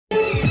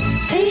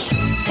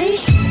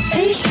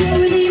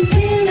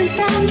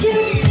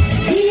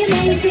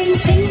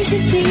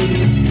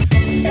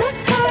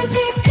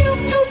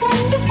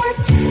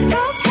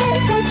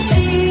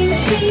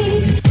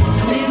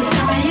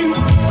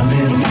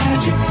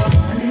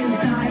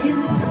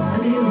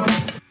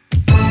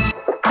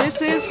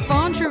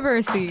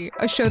Fontroversy,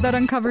 a show that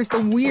uncovers the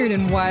weird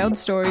and wild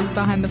stories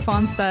behind the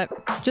fonts that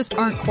just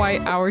aren't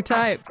quite our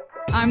type.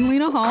 I'm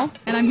Lena Hall,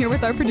 and I'm here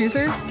with our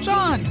producer,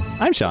 Sean.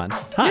 I'm Sean.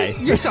 Hi.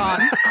 You're Sean.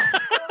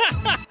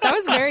 That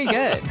was very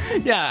good.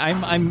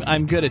 Yeah,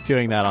 I'm good at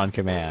doing that on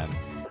command.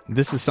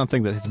 This is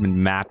something that has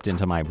been mapped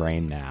into my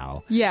brain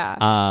now.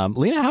 Yeah.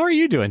 Lena, how are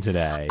you doing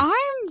today?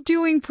 I'm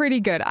doing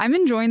pretty good. I'm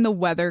enjoying the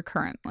weather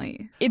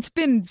currently. It's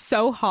been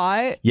so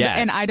hot, yes,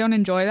 and I don't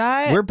enjoy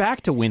that. We're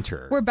back to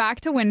winter. We're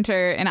back to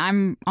winter, and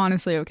I'm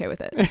honestly okay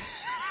with it.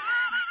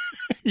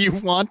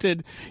 You've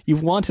wanted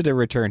a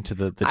return to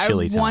the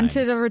chilly times. I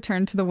wanted a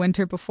return to the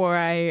winter before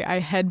I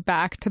head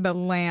back to the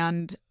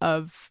land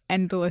of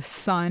endless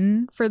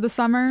sun for the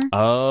summer.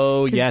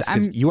 Oh, yes,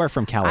 because you are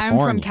from California.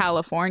 I'm from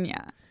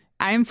California.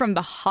 I'm from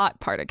the hot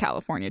part of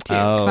California, too,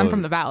 because I'm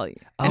from the valley.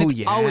 And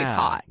it's always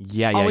hot.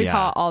 Yeah. Always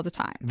hot all the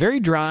time. Very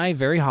dry,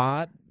 very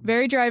hot.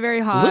 Very dry, very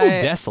hot. A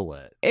little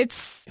desolate,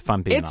 if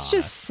I'm being honest. honest.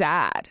 Just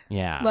sad.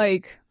 Yeah.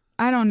 Like,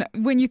 I don't know.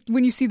 When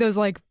you see those,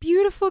 like,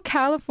 beautiful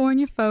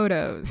California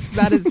photos,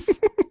 that is,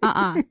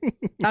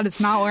 that is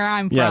not where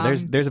I'm from. Yeah,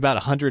 there's about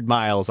 100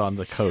 miles on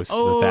the coast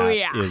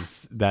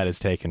that is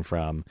taken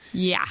from.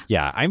 Yeah.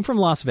 Yeah, I'm from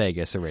Las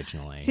Vegas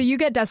originally. So you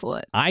get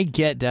desolate. I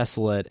get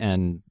desolate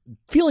and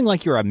feeling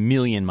like you're a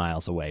million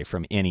miles away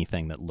from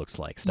anything that looks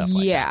like stuff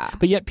like that.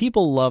 But yet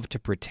people love to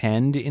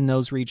pretend in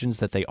those regions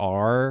that they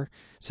are,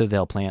 so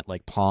they'll plant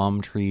like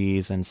palm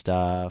trees and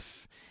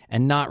stuff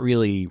and not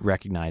really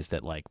recognize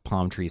that like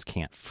palm trees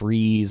can't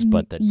freeze,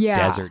 but the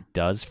desert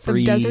does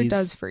freeze. The desert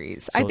does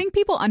freeze. So I think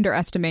people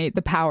underestimate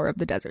the power of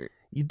the desert.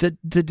 The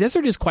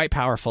desert is quite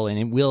powerful, and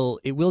it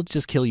will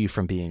just kill you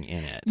from being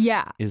in it.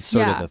 Yeah. Is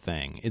sort of the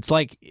thing. It's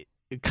like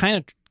kind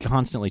of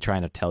constantly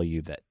trying to tell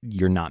you that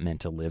you're not meant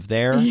to live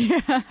there,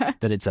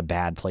 that it's a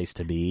bad place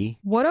to be.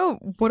 What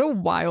a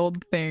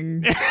wild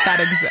thing that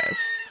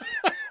exists.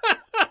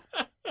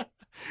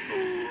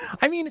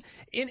 I mean,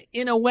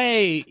 in a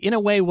way,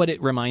 what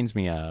it reminds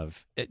me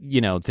of,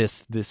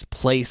 this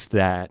place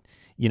that,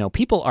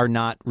 people are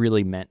not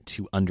really meant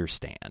to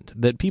understand,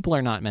 that people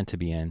are not meant to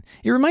be in.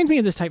 It reminds me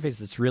of this typeface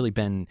that's really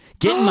been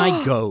getting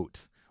my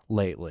goat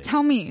lately.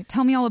 Tell me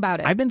all about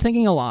it. I've been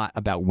thinking a lot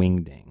about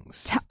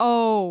Wingdings.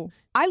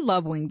 I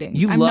love Wingdings.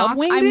 You love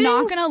Wingdings? I'm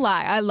not gonna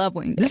lie, I love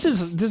Wingdings. This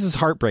is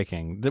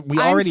heartbreaking. That we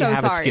already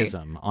have a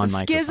schism on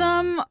microphone.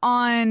 Schism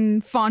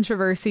on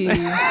Fontroversy.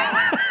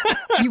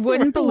 You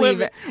wouldn't believe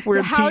it.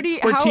 We're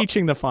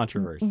teaching the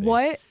Fontroversy.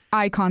 What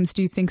icons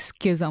do you think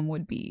schism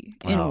would be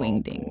in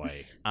Wingdings?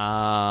 Boy.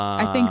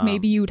 I think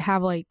maybe you would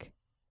have like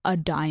a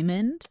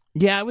diamond.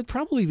 Yeah, it would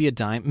probably be a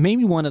diamond.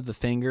 Maybe one of the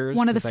fingers.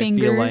 One of the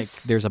fingers. I feel like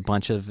there's a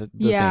bunch of the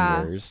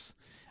fingers.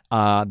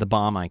 The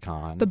bomb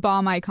icon. The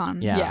bomb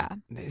icon. Yeah.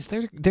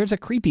 There's a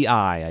creepy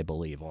eye, I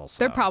believe, also.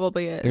 There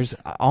probably is.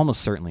 There's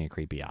almost certainly a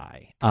creepy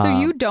eye. So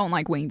you don't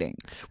like Wingdings?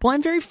 Well,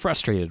 I'm very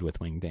frustrated with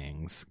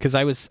Wingdings because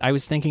I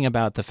was thinking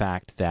about the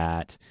fact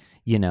that,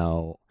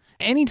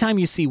 anytime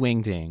you see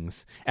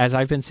Wingdings, as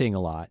I've been seeing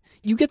a lot,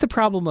 you get the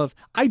problem of,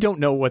 I don't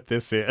know what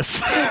this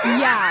is.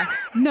 Yeah.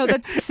 No,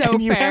 that's so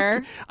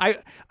fair.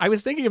 I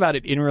was thinking about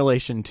it in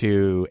relation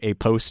to a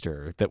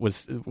poster that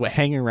was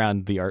hanging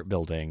around the art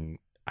building,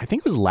 I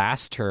think it was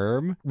last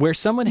term, where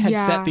someone had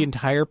set the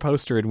entire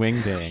poster in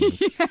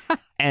Wingdings.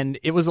 And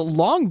it was a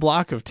long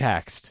block of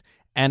text.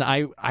 And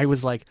I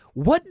was like,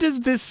 what does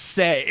this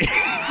say?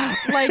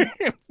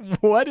 Like,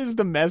 what is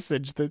the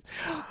message that...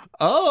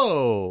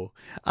 Oh,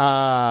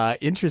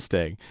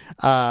 interesting.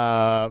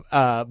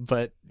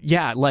 But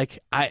yeah, like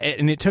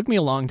and it took me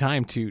a long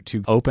time to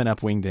open up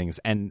Wingdings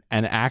and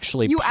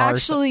actually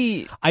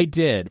I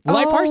did. Well,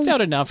 I parsed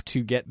out enough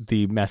to get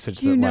the message.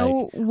 Do you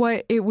know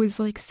what it was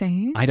like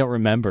saying? I don't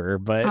remember,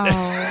 but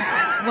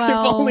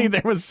well, if only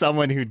there was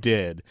someone who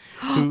did,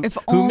 who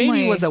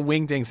maybe was a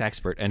Wingdings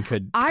expert and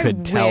could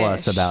tell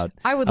us about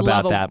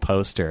that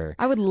poster.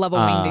 I would love a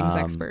Wingdings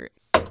expert.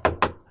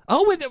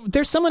 Oh,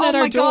 there's someone at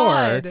our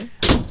door. God.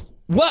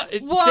 What?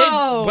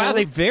 Whoa!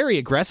 They very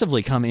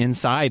aggressively come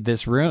inside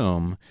this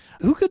room.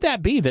 Who could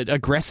that be that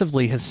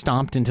aggressively has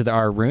stomped into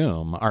our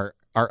room, our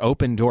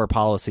open door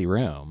policy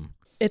room?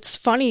 It's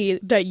funny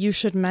that you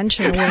should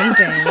mention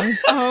Wingdings.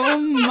 Oh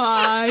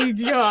my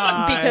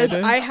God. Because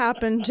I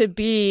happen to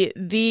be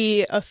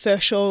the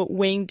official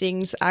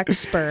Wingdings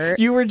expert.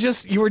 You were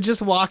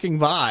just walking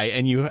by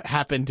and you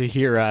happened to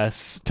hear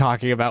us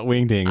talking about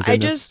Wingdings in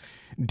this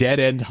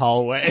dead-end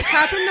hallway.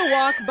 Happened to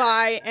walk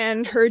by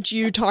and heard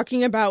you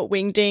talking about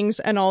Wingdings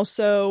and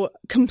also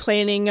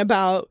complaining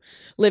about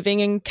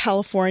living in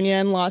California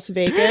and Las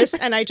Vegas.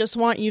 And I just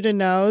want you to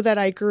know that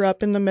I grew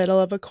up in the middle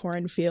of a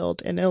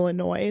cornfield in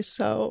Illinois.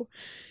 So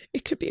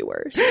it could be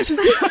worse.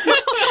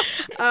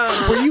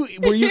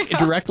 Were you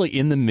directly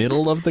in the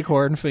middle of the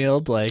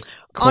cornfield, like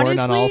corn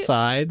honestly, on all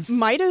sides?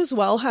 Might as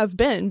well have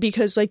been,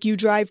 because like you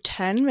drive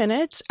 10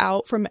 minutes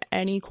out from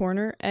any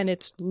corner and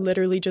it's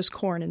literally just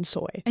corn and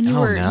soy. And you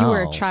were a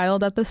no.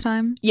 child at this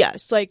time?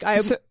 Yes, like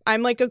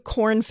I'm like a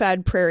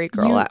corn-fed prairie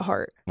girl at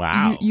heart.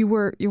 Wow. You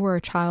were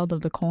a child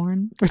of the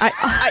corn?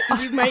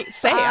 You might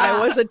say I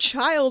was a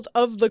child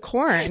of the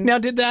corn. Now,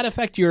 did that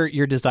affect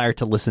your desire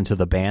to listen to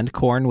the band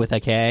Korn with a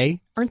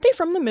K? Aren't they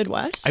from the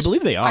Midwest? I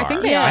believe they are. I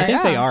think they are, I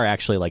think yeah. they are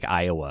actually like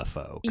Iowa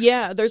folks.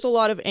 Yeah, there's a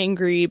lot of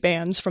angry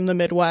bands from the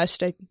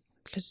Midwest.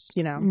 Because,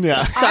 you know,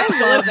 Yeah. it sucks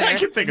to live I there.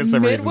 can think of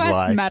some reasons Midwest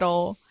why.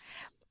 metal.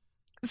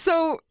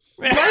 So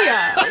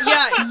Yeah.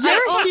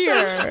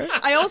 here.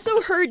 I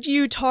also heard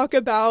you talk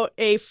about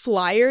a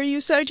flyer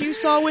you said you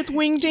saw with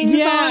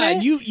Wingdings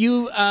on it.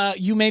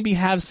 you maybe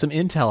have some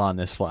intel on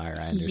this flyer,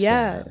 I understand.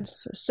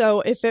 Yes.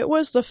 So if it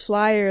was the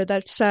flyer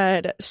that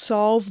said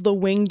 "Solve the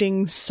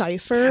Wingdings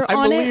cipher" I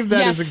on believe it,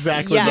 that is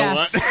exactly the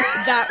one.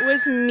 that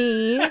was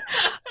me.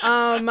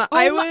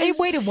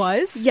 Wait, it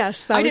was?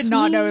 Yes, that I was did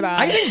not me. know that.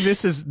 I think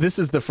this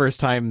is the first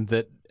time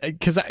that,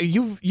 because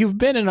you've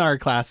been in our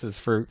classes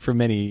for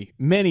many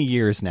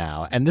years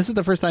now, and this is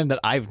the first time that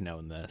I've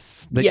known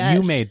this, that Yes.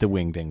 you made the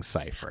Wingdings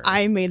cipher.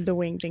 I made the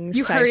Wingdings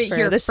You cipher. heard it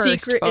here the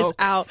first, secret is folks.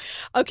 out.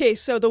 Okay,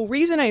 so the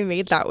reason I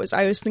made that was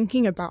I was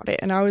thinking about it,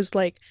 and I was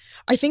like,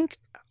 I think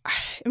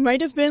it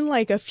might have been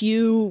like a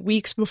few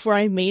weeks before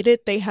I made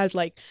it. They had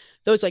like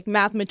those like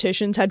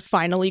mathematicians had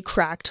finally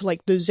cracked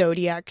like the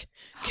Zodiac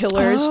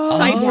killer's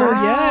cipher,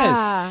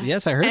 yeah.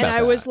 yes, I heard and about that.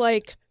 I was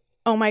like,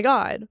 oh my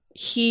god,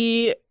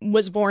 he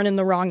was born in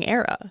the wrong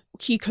era.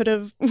 He could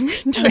have done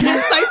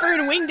his cipher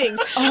in Wingdings.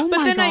 Oh But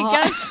my then God.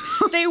 I guess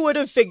they would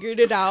have figured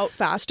it out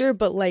faster.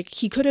 But like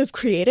he could have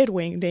created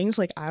Wingdings.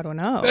 Like, I don't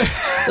know.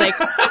 Like,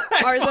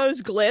 are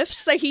those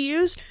glyphs that he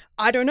used?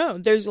 I don't know.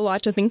 There's a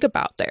lot to think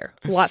about there.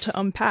 A lot to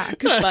unpack.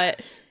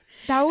 But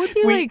That would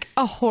be like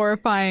a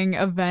horrifying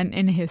event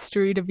in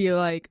history, to be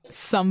like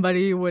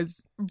somebody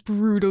was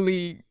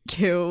brutally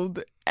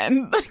killed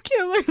and the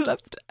killer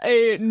left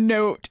a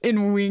note in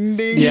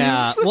Wingdings.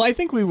 Yeah, well, I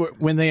think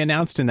when they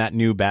announced in that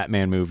new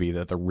Batman movie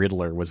that the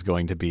Riddler was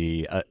going to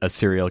be a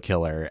serial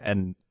killer,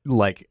 and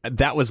like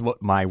that was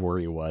what my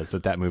worry was,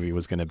 that movie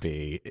was going to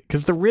be,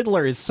 because the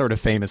Riddler is sort of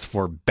famous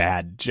for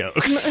bad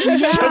jokes, Yeah.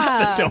 jokes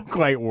that don't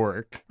quite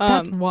work.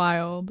 That's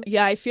wild.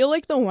 yeah, I feel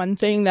like the one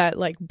thing that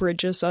like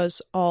bridges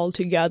us all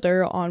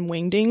together on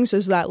Wingdings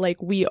is that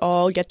like we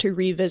all get to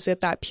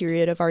revisit that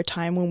period of our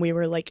time when we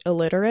were like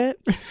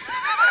illiterate.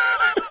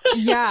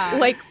 Yeah.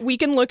 Like we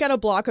can look at a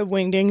block of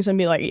Wingdings and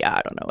be like, yeah,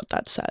 I don't know what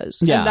that says.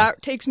 Yeah. And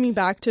that takes me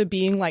back to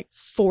being like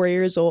 4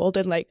 years old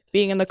and like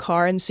being in the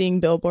car and seeing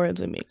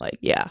billboards and being like,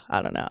 yeah,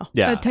 I don't know.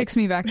 Yeah, That takes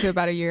me back to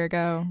about a year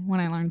ago when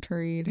I learned to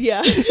read.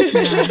 Yeah.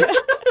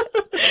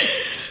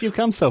 you've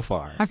come so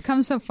far. I've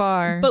come so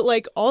far. But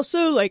like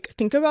also like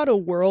think about a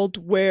world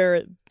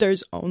where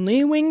there's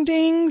only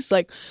Wingdings.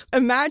 Like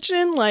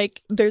imagine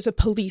like there's a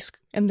police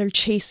and they're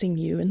chasing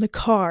you in the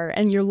car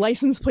and your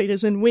license plate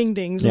is in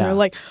Wingdings and Yeah. they're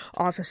like,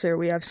 officer,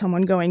 we have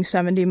someone going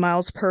 70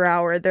 miles per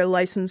hour. Their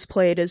license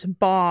plate is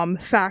bomb,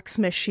 fax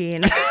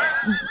machine,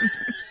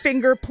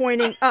 finger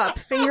pointing up,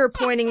 finger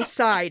pointing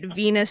side,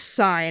 Venus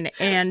sign,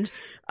 and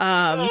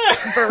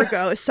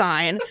Virgo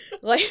sign.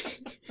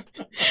 Like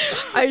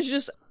I was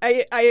just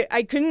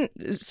I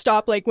couldn't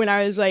stop, like when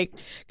I was like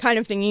kind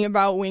of thinking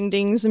about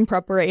Wingdings in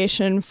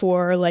preparation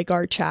for like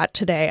our chat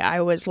today.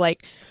 I was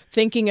like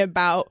thinking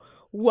about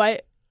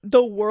what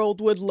the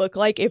world would look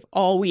like if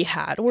all we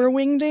had were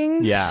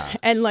Wingdings. Yeah.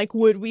 And like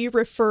would we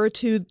refer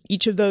to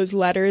each of those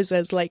letters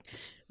as like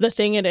the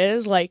thing it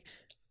is? Like,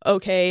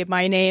 okay,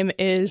 my name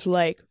is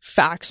like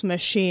fax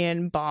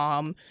machine,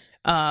 bomb,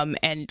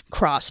 and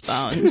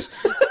crossbones.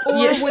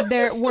 Or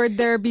would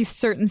there be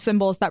certain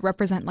symbols that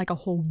represent like a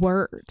whole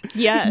word?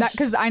 Yes.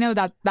 Because I know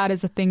that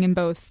is a thing in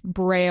both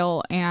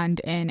Braille and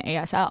in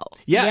ASL.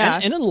 Yeah, Yeah.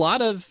 And in a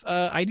lot of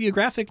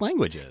ideographic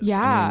languages.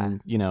 Yeah. I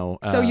mean, you know,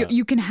 So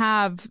you can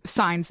have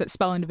signs that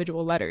spell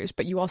individual letters,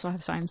 but you also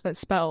have signs that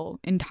spell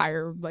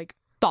entire like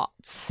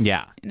thoughts.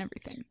 yeah. And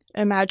everything.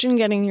 Imagine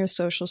getting your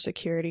social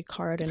security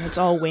card and it's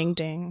all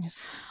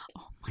Wingdings.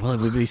 Well,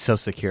 it would be so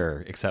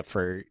secure, except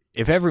for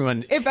if it's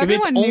everyone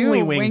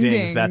only knew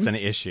Wingdings, that's an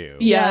Wingdings. issue.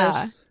 Yes. Yeah.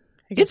 I guess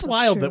It's that's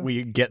wild true. that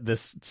we get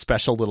this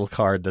special little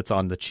card that's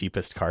on the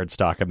cheapest card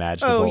stock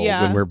imaginable Oh,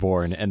 yeah. when we're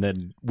born, and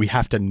then we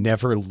have to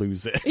never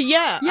lose it.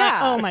 Yeah. Yeah.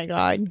 Oh my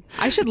god.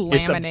 I should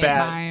It's a laminate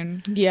bad-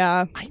 mine.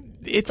 Yeah.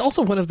 It's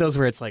also one of those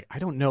where it's like, I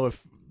don't know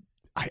if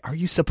are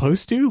you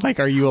supposed to? Like,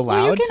 are you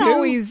allowed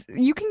Well, to?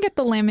 you can get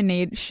the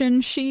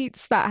lamination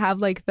sheets that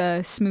have like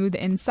the smooth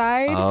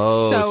inside.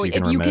 Oh, so you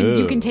can if you can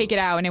remove. take it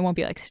out and it won't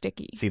be like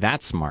sticky. See,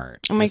 that's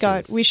smart. Oh my This god.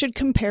 is- We should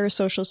compare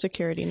social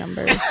security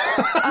numbers.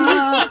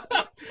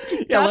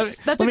 Yeah,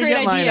 That's a let me great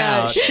get mine idea.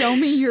 out. Show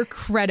me your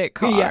credit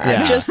card.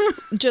 Yeah.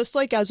 Just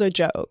like as a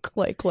joke.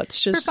 Like let's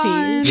just For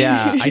fun. see.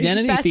 Yeah,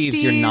 identity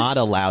thieves, you're Besties. not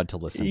allowed to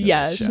listen to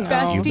Yes, this show.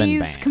 no. You've been Besties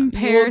banned.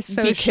 compare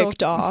You'll be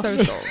kicked off.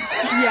 socials.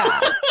 Yeah.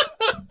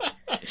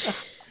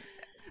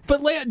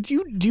 But Leia,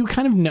 do you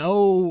kind of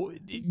know?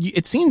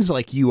 It seems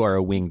like you are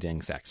a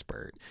Wingdings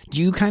expert.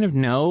 Do you kind of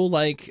know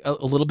like a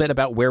little bit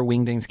about where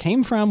Wingdings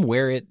came from,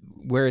 where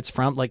it's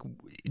from? Like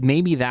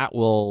maybe that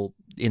will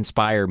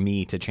inspire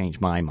me to change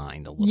my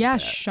mind a little bit. Yeah,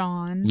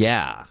 Sean.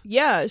 Yeah.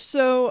 Yeah.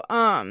 So,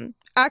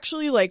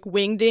 actually, like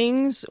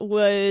Wingdings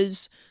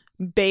was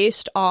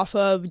based off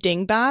of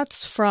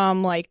dingbats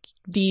from like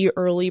the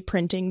early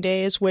printing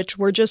days, which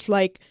were just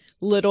like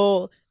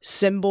little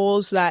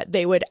symbols that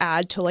they would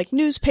add to like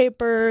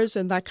newspapers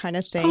and that kind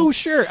of thing. Oh,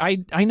 sure.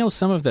 I know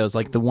some of those.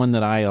 Like the one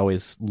that I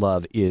always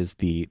love is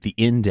the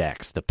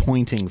index, the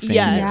pointing finger.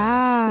 Yes.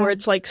 Yeah. Where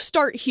it's like,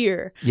 start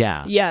here.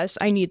 Yeah. Yes,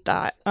 I need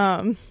that.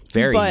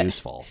 Very but,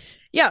 useful.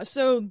 Yeah,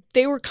 so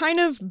they were kind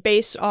of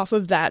based off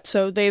of that.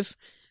 So they've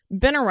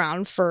been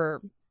around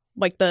for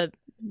like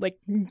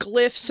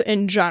glyphs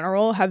in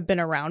general have been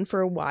around for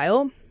a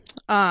while.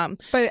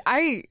 But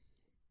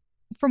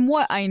from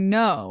what I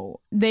know,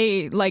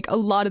 they like a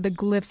lot of the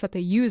glyphs that they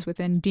use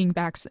within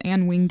dingbats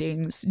and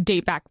wingdings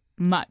date back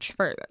much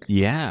further.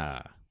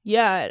 Yeah.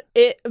 Yeah,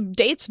 it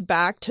dates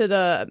back to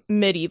the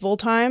medieval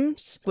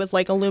times with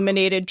like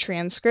illuminated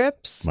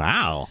transcripts.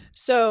 Wow.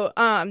 So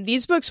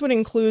these books would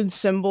include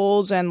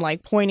symbols and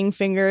like pointing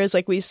fingers,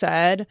 like we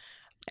said,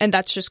 and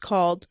that's just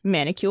called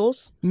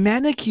manicules.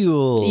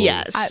 Manicules.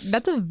 Yes.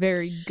 That's a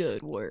very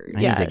good word. I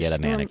need to get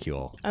a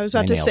manicule. I was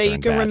about to say you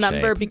can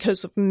remember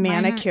because of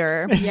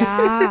manicure.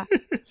 Yeah.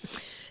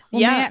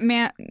 Well,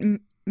 Yeah.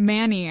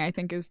 Mani, I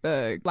think, is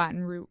the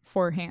Latin root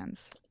for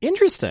hands.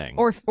 Interesting.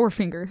 Or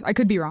fingers. I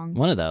could be wrong.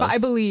 One of those. But I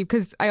believe,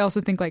 because I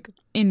also think, like,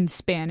 in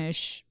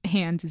Spanish,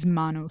 hands is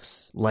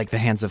manos. Like the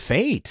hands of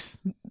fate.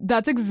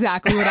 That's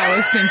exactly what I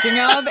was thinking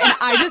of, and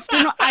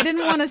I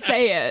didn't want to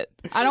say it.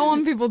 I don't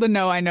want people to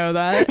know I know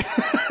that.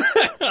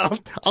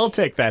 I'll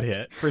take that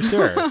hit, for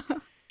sure.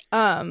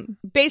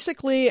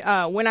 Basically,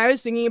 when I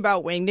was thinking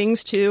about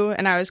Wingdings, too,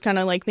 and I was kind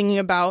of, like, thinking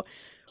about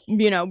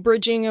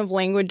bridging of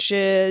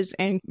languages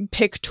and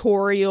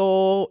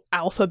pictorial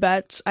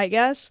alphabets, I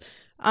guess.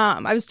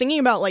 I was thinking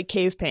about like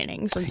cave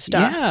paintings and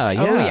stuff. Yeah.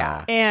 Oh,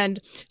 yeah.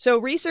 And so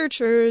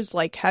researchers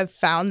like have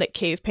found that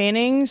cave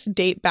paintings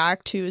date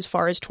back to as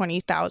far as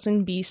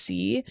 20,000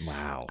 BC.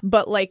 Wow.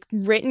 But like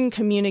written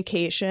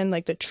communication,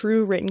 like the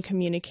true written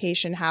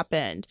communication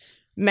happened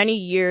many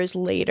years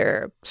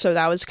later. So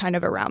that was kind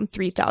of around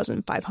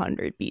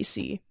 3,500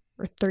 BC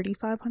or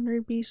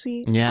 3,500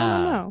 BC. Yeah. I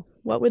don't know.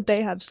 What would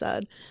they have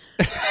said?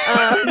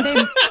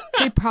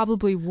 They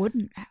probably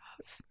wouldn't have.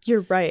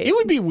 You're right. It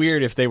would be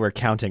weird if they were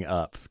counting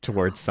up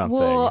towards something.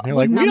 Well, They're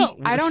like, I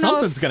don't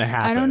something's know going to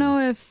happen. I don't know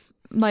if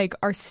like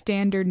our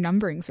standard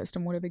numbering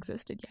system would have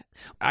existed yet.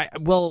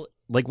 Well,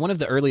 like one of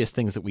the earliest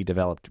things that we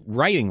developed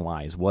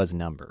writing-wise was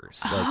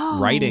numbers. Like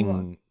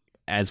writing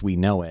as we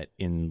know it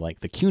in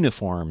like the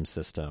cuneiform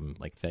system,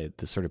 like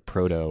the sort of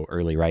proto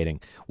early writing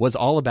was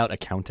all about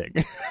accounting.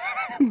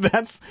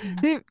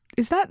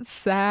 Is that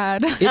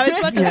sad? I was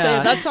about to say,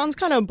 that sounds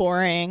kind of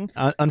boring.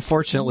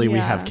 Unfortunately, we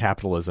have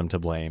capitalism to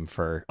blame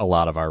for a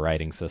lot of our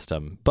writing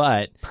system,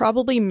 but...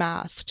 Probably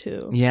math,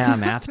 too. Yeah,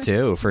 math,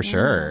 too, for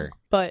sure.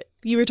 But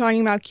you were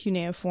talking about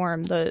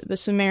cuneiform, the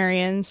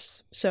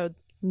Sumerians, so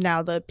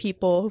now the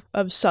people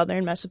of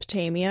southern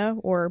Mesopotamia,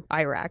 or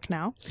Iraq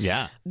now.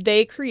 Yeah.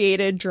 They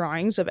created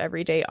drawings of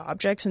everyday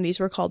objects, and these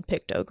were called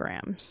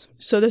pictograms.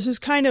 So this is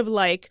kind of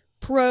like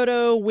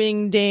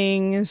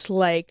proto-Wingdings,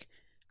 like...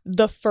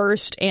 the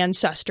first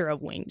ancestor of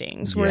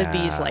Wingdings were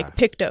these like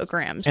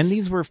pictograms. And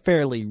these were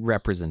fairly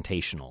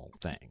representational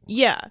things.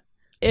 Yeah.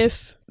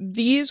 If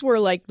these were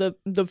like the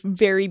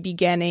very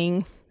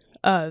beginning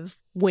of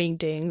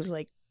Wingdings,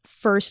 like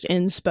first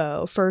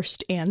inspo,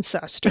 first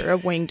ancestor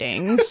of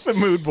Wingdings. The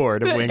mood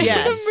board of Wingdings.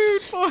 Yes. The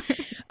mood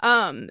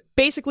board.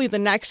 Basically the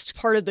next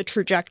part of the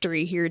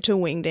trajectory here to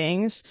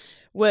Wingdings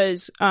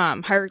was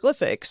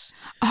hieroglyphics.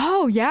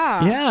 Oh,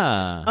 yeah.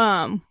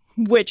 Yeah.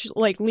 Which,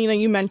 like, Lena,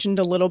 you mentioned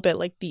a little bit,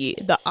 like, the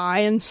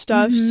eye and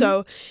stuff. Mm-hmm.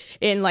 So,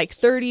 in, like,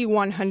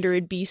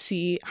 3100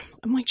 BC,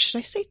 I'm like, should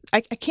I say... I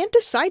can't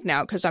decide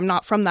now, because I'm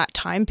not from that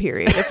time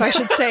period. If I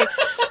should say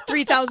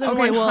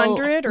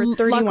 3100 or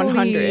 3100.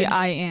 Luckily,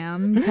 I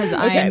am, because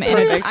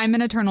I'm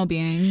an eternal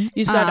being.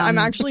 You said I'm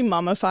actually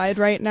mummified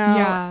right now.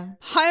 Yeah.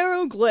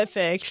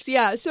 Hieroglyphics.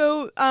 Yeah.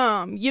 So,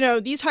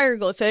 these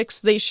hieroglyphics,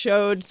 they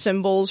showed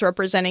symbols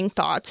representing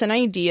thoughts and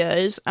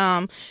ideas.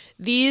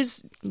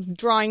 These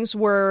drawings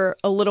were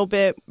a little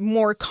bit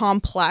more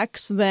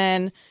complex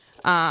than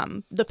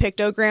the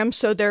pictograms,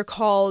 so they're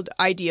called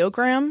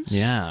ideograms.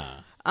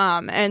 Yeah.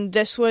 And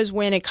this was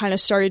when it kind of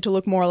started to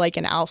look more like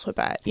an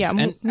alphabet.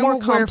 Yeah, more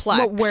complex.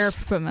 What we're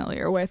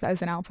familiar with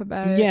as an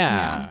alphabet.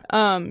 Yeah.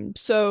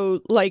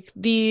 So like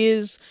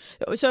these,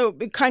 so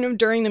kind of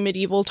during the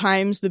medieval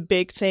times, the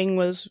big thing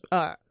was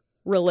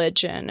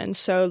religion, and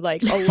so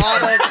like a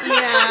lot of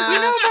You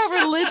know about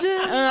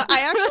religion? I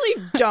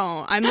actually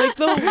don't. I'm like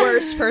the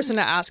worst person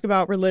to ask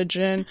about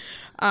religion.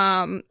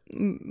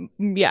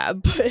 Yeah,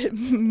 but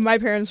my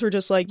parents were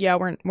just like, yeah,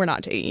 we're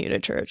not taking you to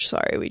church.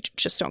 Sorry, we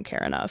just don't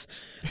care enough.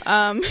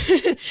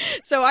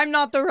 So I'm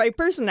not the right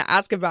person to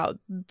ask about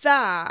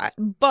that.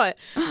 But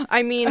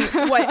I mean,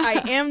 what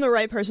I am the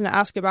right person to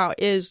ask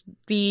about is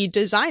the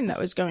design that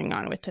was going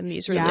on within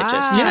these religious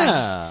texts.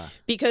 Yeah.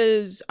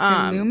 Because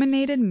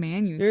illuminated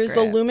manuscripts.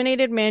 there's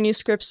illuminated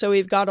manuscripts, so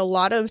we've got a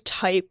lot of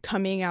type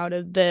coming out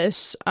of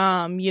this.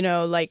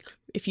 Like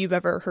if you've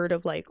ever heard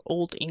of like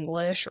Old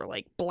English or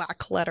like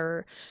black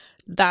letter,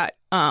 that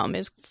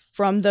is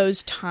from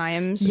those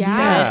times.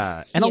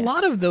 Yeah. And a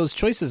lot of those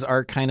choices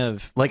are kind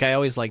of like, I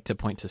always like to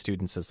point to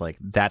students as like,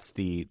 that's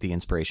the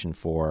inspiration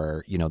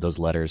for, those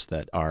letters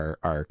that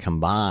are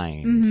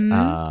combined.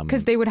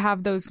 Because they would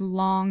have those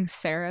long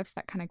serifs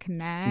that kind of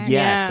connect.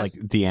 Yes, like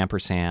the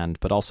ampersand,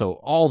 but also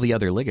all the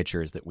other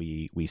ligatures that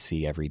we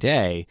see every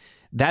day.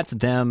 That's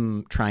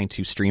them trying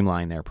to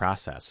streamline their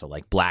process. So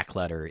like black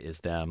letter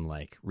is them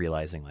like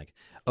realizing like,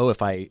 oh,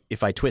 if I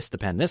twist the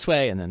pen this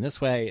way and then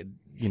this way,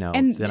 then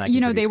I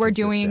can they were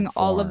doing form.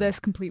 all of this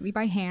completely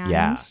by hand.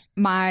 Yeah.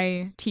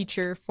 My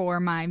teacher for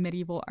my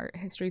medieval art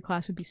history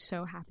class would be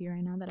so happy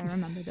right now that I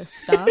remember this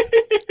stuff.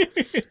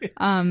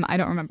 I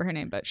don't remember her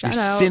name, but shout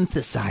out.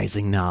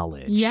 Synthesizing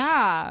knowledge.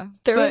 Yeah.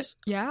 This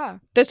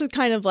is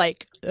kind of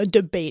like a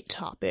debate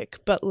topic,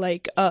 but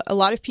like a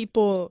lot of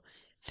people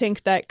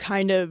think that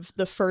kind of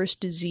the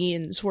first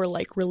zines were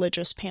like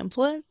religious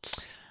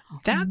pamphlets.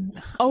 That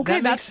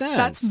makes sense.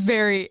 That's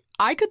very.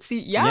 I could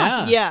see.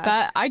 Yeah.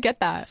 That I get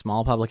that.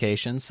 Small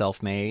publications,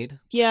 self-made.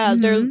 Yeah,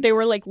 they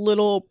were like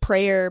little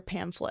prayer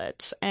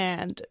pamphlets,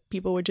 and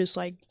people would just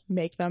like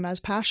make them as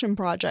passion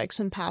projects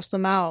and pass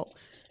them out.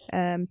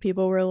 And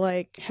people were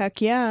like,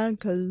 "Heck yeah,"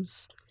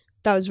 because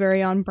that was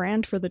very on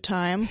brand for the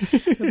time.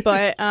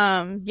 But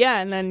and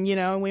then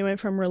we went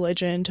from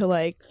religion to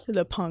like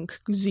the punk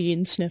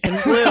zine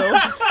Sniffin' Glue.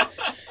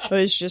 It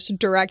was just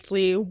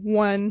directly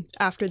one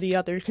after the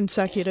other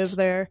consecutive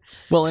there.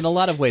 Well, in a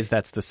lot of ways,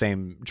 that's the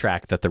same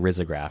track that the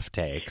Risograph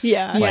takes.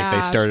 Yeah. Like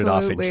they started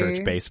off in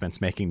church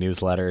basements making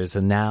newsletters,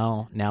 and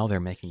now they're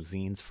making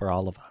zines for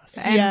all of us.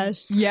 And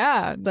yes.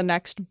 Yeah. The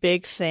next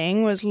big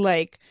thing was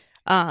like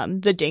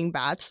the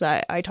dingbats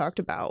that I talked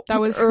about. That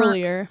was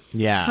earlier.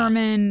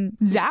 Herman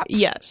Zapp.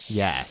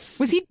 Yes.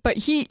 Was he? But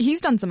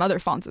he's done some other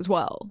fonts as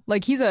well.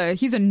 Like he's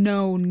a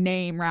known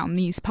name around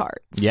these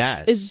parts.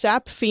 Yes. Is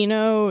Zapp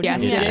Fino?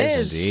 Yes, it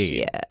is.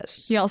 Indeed.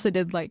 Yes. He also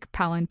did like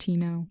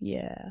Palantino.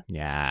 Yeah.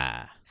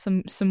 Yeah.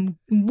 Some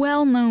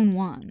well-known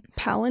ones.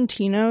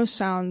 Palantino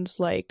sounds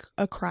like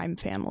a crime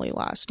family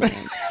last name.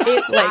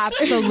 It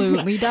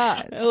absolutely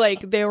does. Like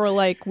they were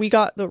like, we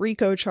got the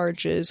RICO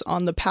charges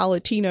on the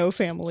Palatino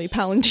family.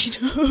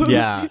 Palantino.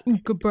 Yeah.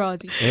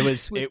 Gabrazi. It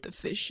was with the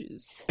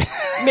fishes.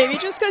 Maybe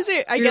just because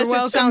I guess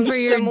it sounds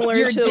similar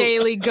your to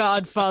daily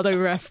Godfather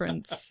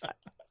reference.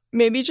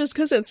 Maybe just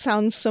because it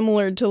sounds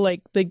similar to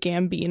like the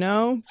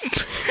Gambino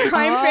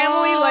crime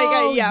family.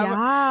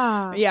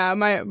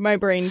 Like my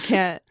brain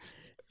can't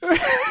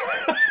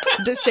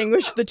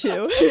distinguish the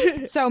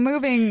two. So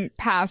moving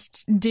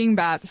past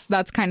dingbats,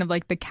 that's kind of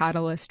like the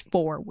catalyst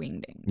for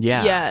Wingdings.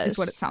 Yeah. Yes. Is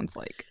what it sounds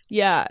like.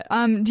 Yeah.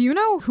 Do you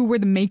know who were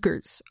the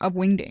makers of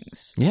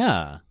Wingdings?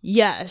 Yeah.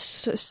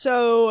 Yes.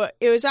 So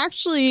it was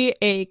actually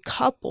a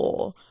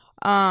couple.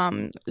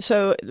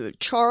 So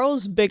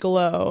Charles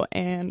Bigelow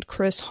and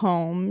Chris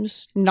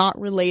Holmes, not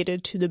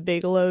related to the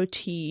Bigelow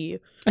tea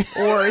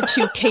or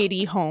to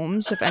Katie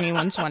Holmes, if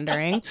anyone's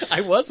wondering. I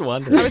was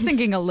wondering. I was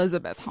thinking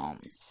Elizabeth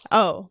Holmes.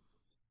 Oh,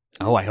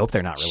 I hope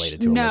they're not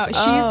related to No, Elizabeth.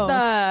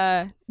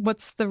 she's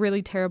what's the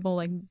really terrible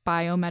like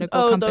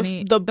biomedical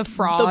company? The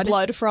fraud. The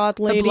blood fraud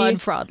lady. The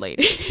blood fraud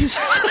lady.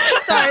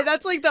 Sorry,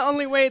 that's like the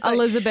only way. Like,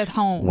 Elizabeth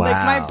Holmes. Wow. Like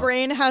my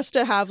brain has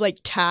to have like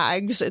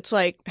tags. It's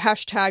like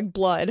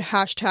 #blood,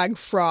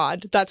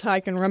 #fraud. That's how I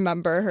can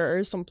remember her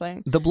or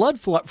something. The blood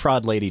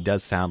fraud lady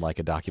does sound like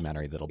a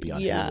documentary that'll be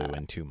on Hulu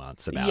in 2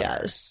 months about her.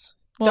 Yes.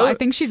 Well, I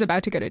think she's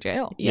about to go to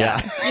jail. Yeah.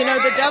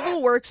 The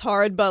devil works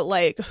hard, but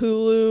like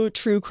Hulu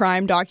true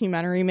crime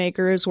documentary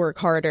makers work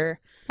harder.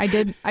 I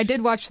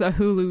did watch the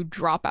Hulu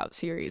Dropout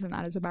series, and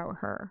that is about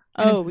her.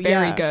 And Oh, it's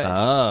very yeah. good.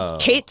 Oh.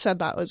 Kate said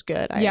that was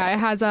good. Yeah, it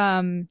has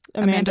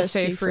Amanda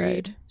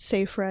Seyfried.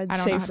 Seyfried. I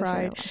don't know how to say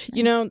her last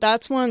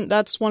name.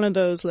 That's one of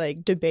those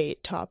like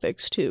debate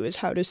topics too, is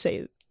how to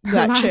say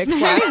that chick's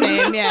last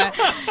name.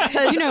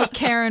 Yeah.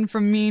 Karen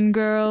from Mean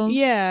Girls.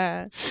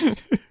 Yeah.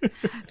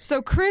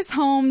 So Chris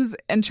Holmes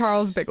and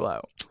Charles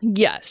Bigelow.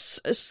 Yes.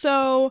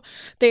 So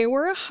they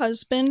were a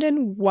husband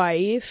and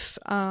wife.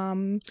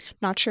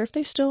 Not sure if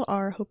they still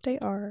are. Hope they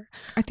are.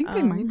 I think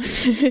they might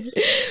be.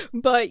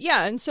 But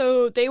yeah, and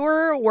so they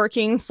were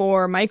working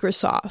for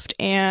Microsoft,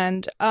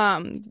 and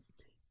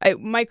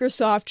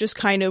Microsoft just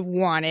kind of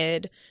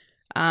wanted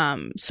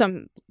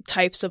some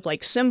types of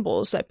like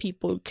symbols that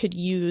people could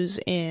use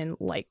in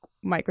like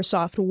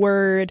Microsoft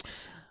Word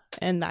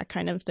and that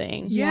kind of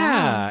thing.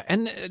 Yeah.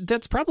 And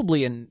that's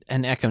probably an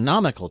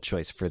economical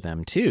choice for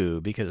them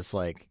too, because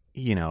like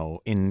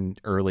in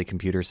early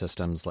computer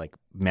systems, like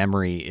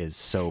memory is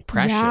so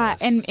precious. Yeah,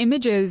 and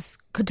images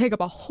could take up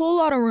a whole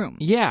lot of room.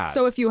 Yeah.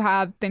 So if you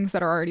have things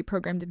that are already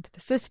programmed into the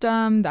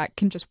system that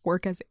can just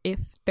work as if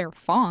they're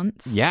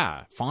fonts.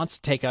 Yeah, fonts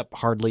take up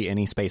hardly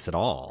any space at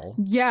all.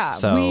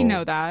 Yeah, we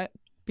know that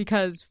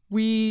because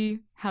we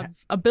have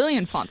a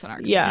billion fonts on our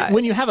computer. Yeah.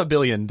 When you have a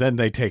billion, then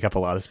they take up a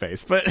lot of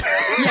space. But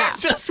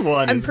just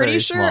one I'm is pretty very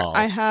sure small.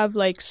 I have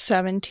like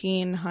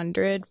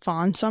 1,700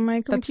 fonts on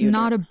my computer. That's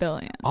not a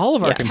billion. All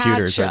of our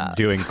computers Catch are up.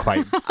 doing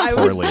quite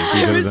poorly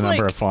due to the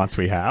number of fonts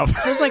we have.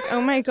 I was like,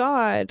 oh my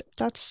god,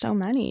 that's so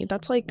many.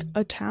 That's like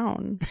a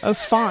town of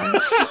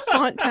fonts.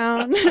 Font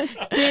town.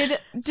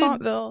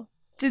 Fontville.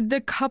 Did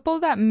the couple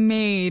that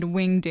made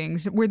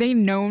Wingdings, were they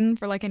known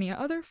for like any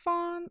other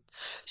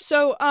fonts?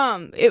 So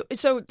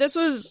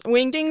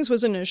Wingdings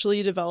was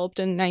initially developed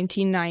in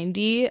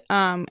 1990,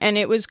 and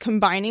it was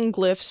combining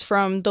glyphs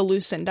from the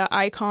Lucinda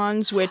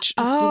icons, which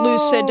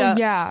Lucinda.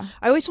 Yeah,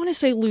 I always want to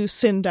say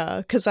Lucinda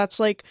because that's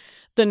like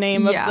the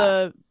name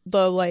of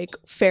the like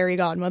fairy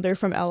godmother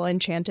from Ella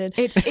Enchanted.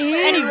 It is.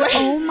 Anyway.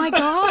 Oh my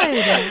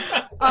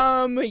god.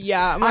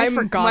 I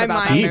forgot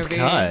about that deep movie.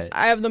 cut.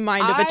 I have the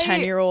mind of a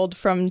 10-year-old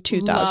from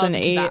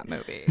 2008. Loved that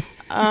movie.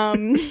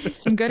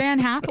 Some good Anne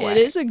Hathaway. It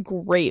is a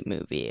great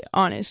movie,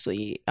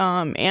 honestly.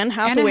 Anne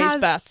Hathaway's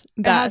best.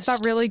 It has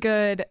that really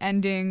good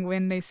ending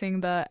when they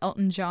sing the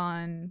Elton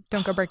John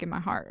 "Don't Go Breaking My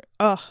Heart."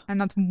 Oh,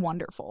 and that's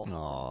wonderful.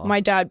 Aww.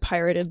 My dad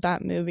pirated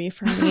that movie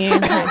for me.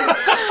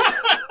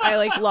 I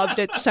like loved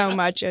it so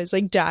much. I was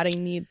like, Dad, I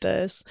need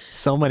this.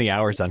 So many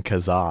hours on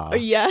Kazaa.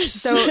 Yes.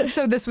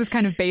 So this was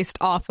kind of based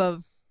off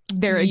of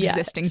their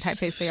existing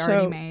typeface they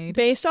already made.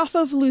 Based off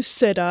of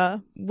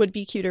Lucida. Would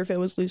be cuter if it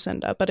was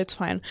Lucinda, but it's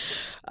fine.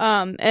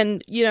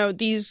 And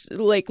these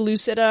like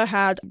Lucida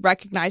had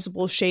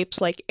recognizable shapes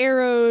like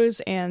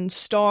arrows and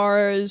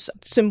stars,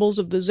 symbols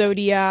of the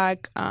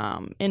zodiac,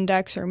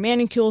 index or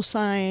manicule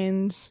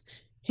signs,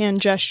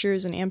 hand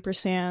gestures and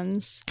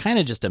ampersands. Kind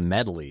of just a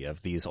medley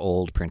of these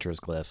old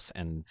printers' glyphs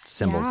and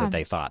symbols that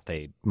they thought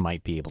they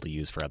might be able to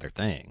use for other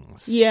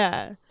things.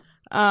 Yeah.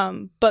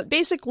 But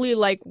basically,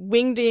 like,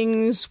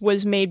 Wingdings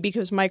was made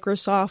because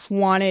Microsoft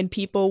wanted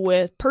people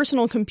with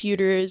personal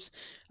computers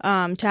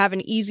to have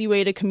an easy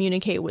way to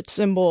communicate with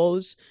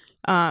symbols,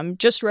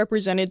 just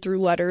represented through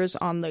letters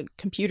on the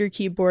computer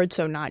keyboard,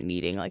 so not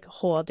needing, like, a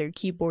whole other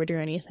keyboard or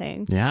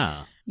anything.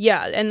 Yeah.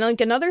 Yeah, and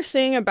like another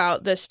thing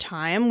about this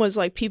time was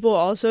like people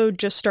also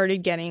just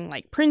started getting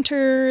like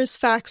printers,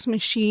 fax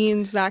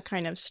machines, that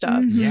kind of stuff.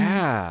 Mm-hmm.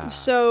 Yeah.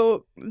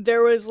 So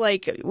there was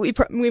like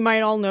we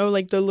might all know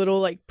like the little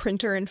like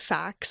printer and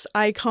fax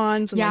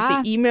icons and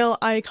like the email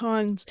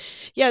icons.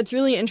 Yeah, it's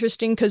really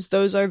interesting because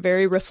those are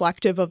very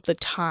reflective of the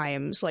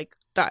times. Like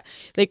that,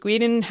 like we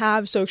didn't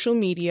have social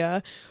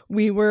media.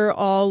 We were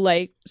all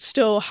like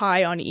still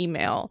high on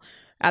email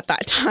at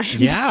that time.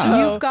 Yeah.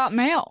 So, You've Got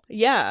Mail.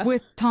 Yeah.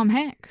 With Tom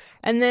Hanks.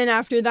 And then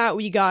after that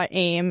we got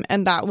AIM,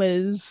 and that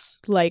was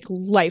like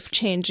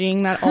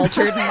life-changing. That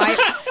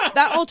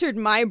altered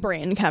my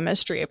brain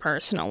chemistry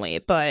personally.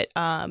 But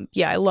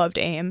I loved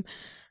AIM.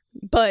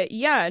 But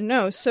yeah,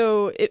 no,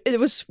 so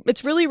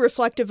it's really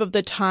reflective of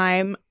the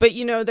time. But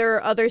there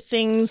are other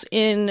things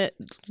in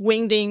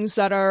Wingdings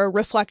that are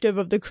reflective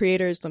of the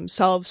creators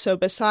themselves. So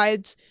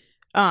besides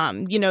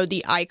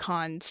the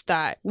icons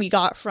that we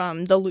got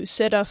from the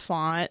Lucida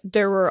font,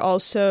 there were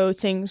also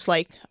things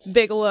like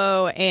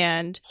Bigelow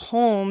and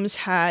Holmes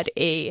had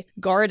a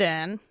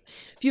garden.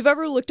 If you've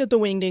ever looked at the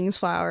Wingdings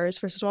flowers,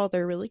 first of all,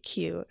 they're really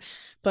cute.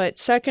 But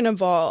second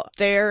of all,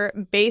 they're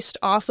based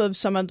off of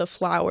some of the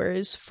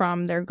flowers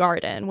from their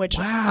garden, which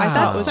I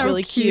thought was so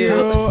really cute.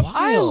 That's wild.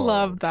 I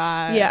love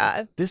that.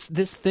 Yeah. This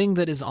thing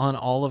that is on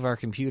all of our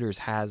computers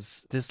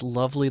has this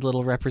lovely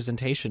little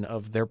representation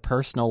of their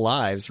personal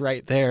lives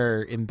right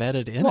there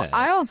embedded in it.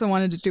 I also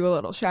wanted to do a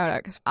little shout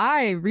out because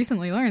I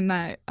recently learned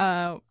that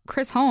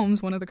Chris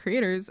Holmes, one of the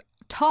creators,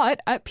 taught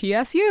at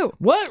PSU.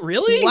 What?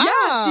 Really? Wow.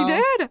 Yeah, she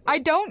did.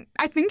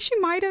 I think she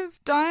might have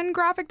done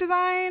graphic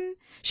design.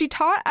 She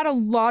taught at a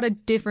lot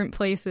of different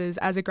places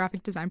as a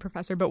graphic design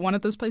professor, but one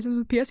of those places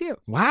was PSU.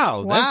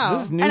 Wow.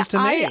 This is news to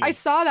me. I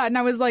saw that and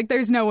I was like,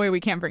 there's no way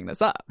we can't bring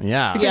this up.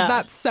 Yeah. Because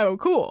that's so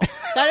cool.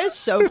 That is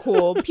so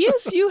cool.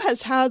 PSU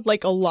has had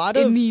like a lot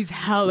of in these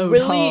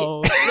hallowed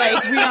halls.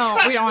 Like we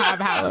don't have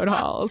hallowed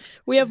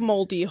halls. We have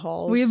moldy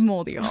halls. We have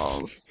moldy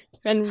halls.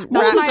 And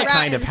that's a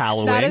kind of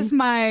Halloween. That is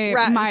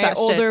my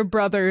older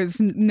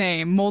brother's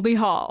name, Moldy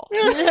Hall.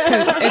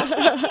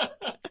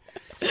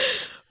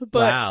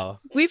 Wow.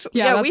 We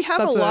have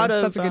a lot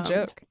of that's a good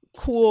joke.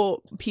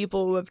 Cool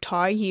people who have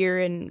taught here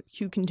and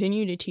who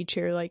continue to teach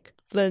here. Like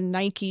the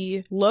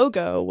Nike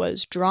logo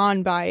was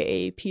drawn by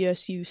a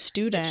PSU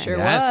student. Sure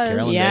yes, was.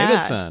 Carolyn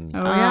Davidson.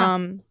 Oh,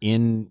 yeah.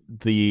 In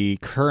the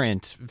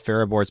current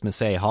Faribault's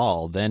Massey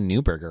Hall, then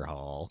Newburger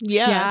Hall.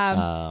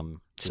 Yeah.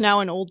 It's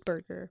now an old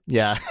burger.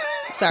 Yeah.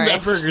 Sorry.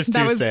 That burger's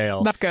too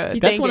stale. That's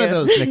good. That's one of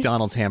those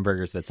McDonald's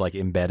hamburgers that's like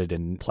embedded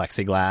in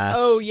plexiglass.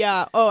 Oh,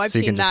 yeah. Oh, I've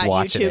seen that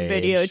watch YouTube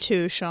video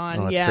too, Sean.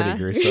 Oh, it's yeah. pretty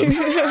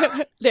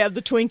gruesome. They have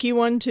the Twinkie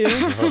one too.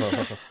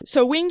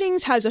 So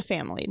Wingdings has a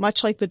family,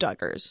 much like the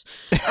Duggars.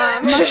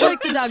 Much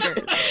like the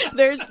Duggars.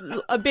 There's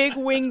a big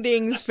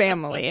Wingdings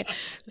family.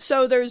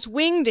 So there's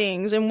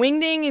Wingdings, and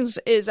Wingdings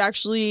is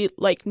actually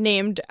like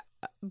named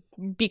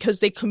because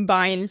they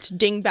combined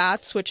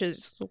dingbats, which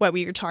is what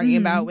we were talking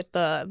about with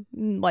the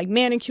like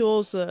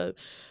manicules, the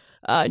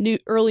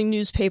early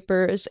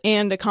newspapers,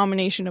 and a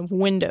combination of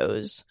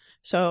windows.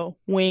 So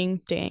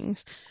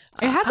Wingdings.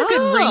 It has a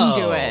good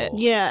ring to it.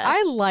 Yeah.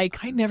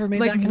 I never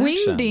made like that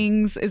connection.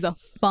 Wingdings is a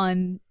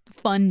fun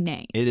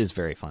name. It is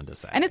very fun to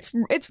say. And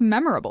it's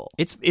memorable.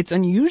 It's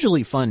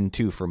unusually fun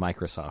too for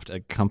Microsoft,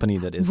 a company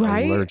that is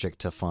allergic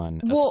to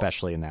fun,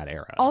 especially in that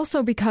era.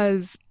 Also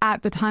because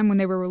at the time when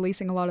they were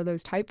releasing a lot of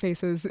those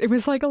typefaces, it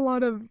was like a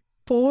lot of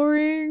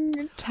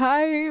boring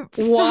types.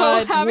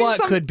 What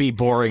could be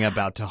boring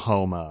about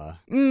Tahoma?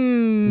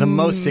 The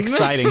most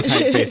exciting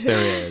typeface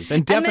there is.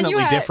 And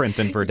definitely different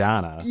than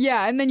Verdana.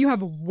 Yeah, and then you have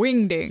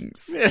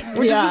Wingdings,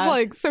 which is just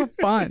like so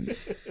fun.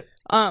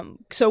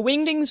 So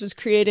Wingdings was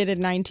created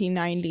in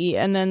 1990,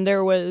 and then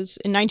there was,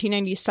 in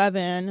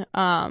 1997,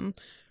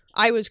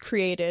 I was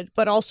created,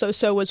 but also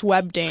so was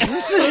Webdings.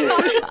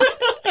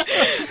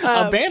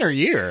 A banner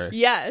year.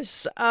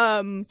 Yes.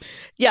 So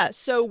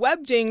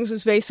Webdings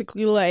was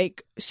basically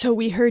like, so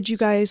we heard you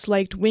guys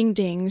liked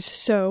Wingdings,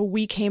 so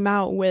we came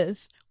out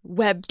with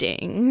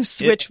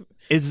Webdings, which...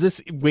 Is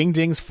this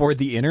Wingdings for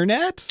the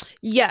internet?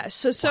 Yes.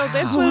 So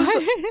this was...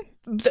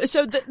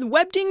 So the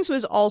Webdings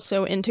was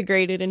also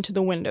integrated into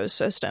the Windows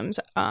systems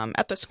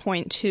at this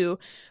point too,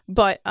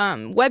 but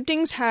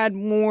Webdings had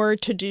more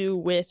to do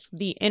with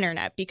the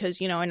internet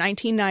because, you know, in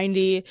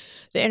 1990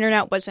 the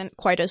internet wasn't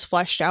quite as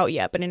fleshed out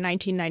yet, but in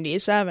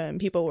 1997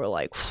 people were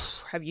like,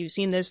 have you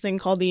seen this thing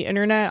called the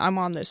internet? I'm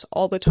on this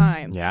all the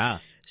time. Yeah.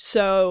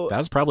 So that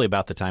was probably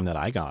about the time that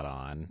I got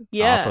on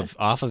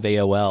off of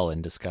AOL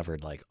and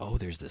discovered like, oh,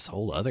 there's this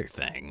whole other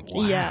thing.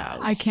 Wow. Yeah,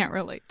 I can't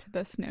relate to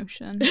this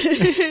notion.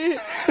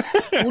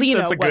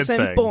 Lena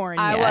wasn't born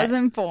yet. I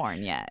wasn't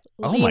born yet.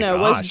 Lena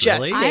was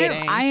gestating.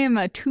 Really? I am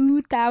a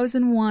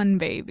 2001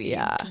 baby.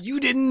 Yeah. You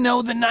didn't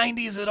know the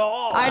 90s at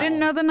all. I didn't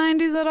know the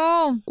 90s at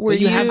all. Were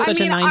you have such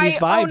a 90s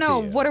vibe Oh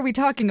no, to you. what are we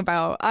talking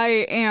about?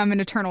 I am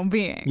an eternal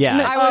being.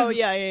 Yeah. I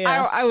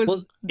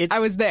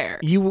was there.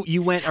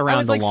 You went around I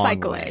was the like long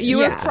cycling. way. You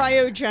were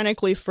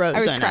cryogenically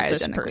frozen at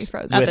this with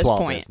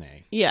Walt point.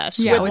 Disney. Yes,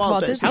 yeah, with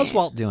Walt Disney. How's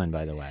Walt doing,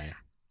 by the way?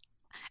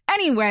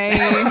 Anyway,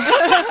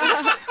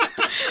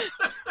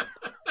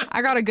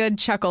 I got a good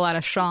chuckle out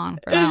of Sean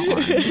for that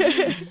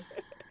one.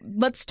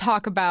 Let's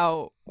talk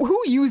about who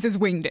uses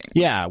Wingdings.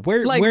 Yeah,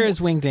 where is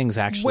Wingdings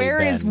actually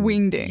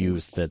Wingdings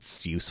used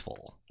that's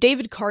useful?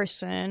 David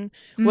Carson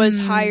was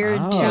hired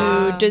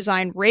to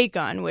design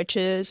Raygun, which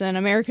is an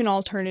American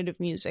alternative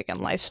music and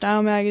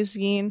lifestyle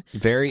magazine.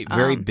 Very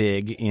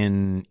big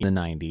in the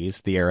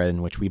 90s, the era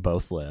in which we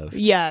both lived.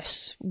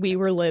 Yes, we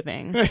were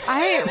living.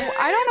 I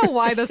don't know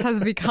why this has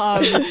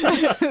become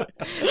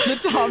the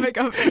topic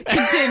of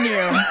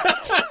continue.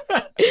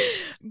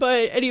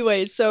 But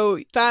anyway, so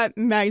that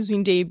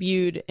magazine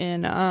debuted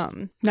in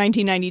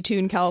 1992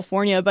 in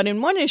California, but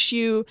in one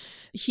issue,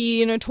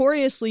 he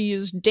notoriously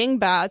used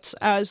dingbats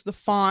as the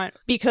font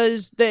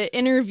because the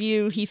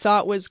interview he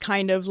thought was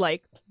kind of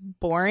like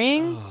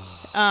boring.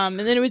 And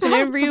then it was an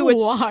interview with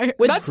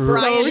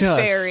Brian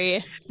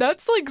Ferry.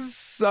 That's like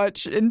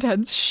such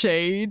intense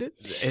shade.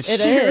 It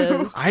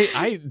is.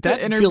 That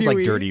feels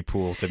like dirty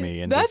pool to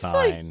me in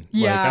design.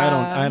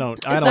 I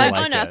don't like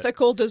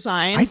unethical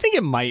design. I think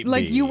it might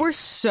like be. You were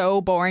so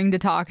boring to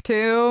talk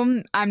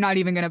to. I'm not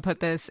even going to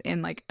put this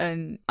in like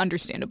an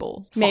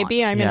understandable font.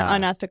 Maybe I'm an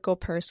unethical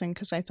person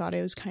because I thought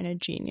it was kind of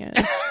genius.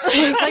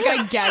 Like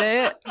I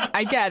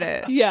get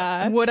it.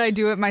 Yeah. Would I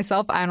do it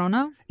myself? I don't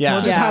know. Yeah.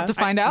 We'll just have to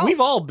find out.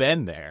 We've all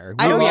been there.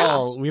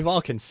 We've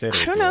all considered.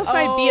 I don't know if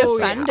I'd be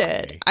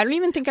offended. Yeah. I don't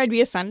even think I'd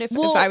be offended if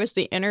I was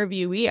the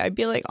interviewee. I'd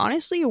be like,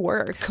 honestly, you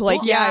work. Like,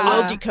 I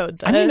will decode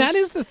this. I mean, that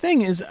is the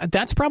thing, is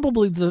that's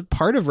probably the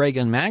part of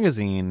Raygun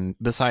magazine,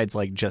 besides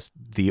like just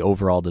the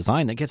overall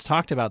design, that gets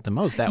talked about the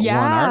most. That one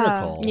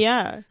article.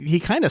 Yeah. He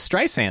kind of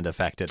Streisand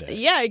affected it.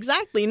 Yeah,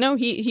 exactly. No,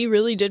 he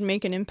really did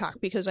make an impact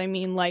because, I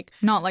mean, like...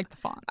 Not like the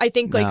font. I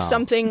think like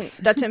something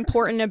that's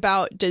important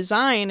about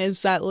design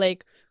is that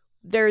like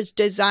there's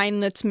design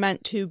that's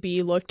meant to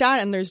be looked at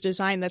and there's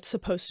design that's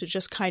supposed to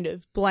just kind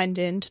of blend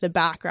into the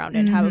background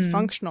and have a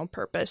functional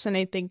purpose. And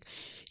I think,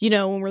 you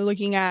know, when we're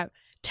looking at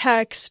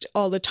text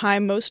all the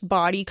time, most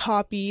body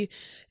copy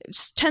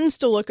tends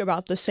to look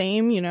about the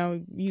same. You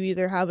know, you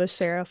either have a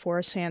serif or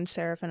a sans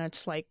serif and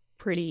it's like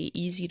pretty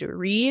easy to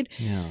read.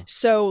 Yeah.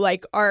 So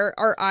like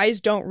our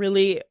eyes don't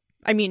really...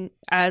 I mean,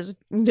 as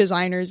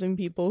designers and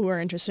people who are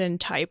interested in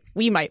type,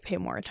 we might pay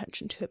more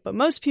attention to it. But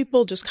most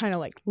people just kind of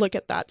like look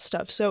at that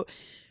stuff. So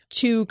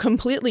to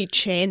completely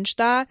change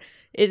that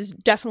is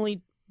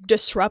definitely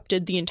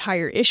disrupted the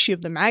entire issue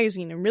of the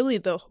magazine and really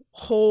the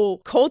whole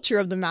culture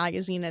of the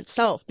magazine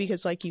itself,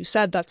 because like you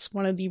said, that's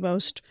one of the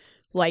most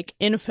like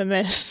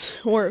infamous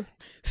or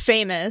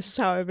famous,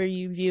 however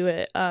you view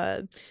it,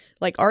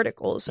 like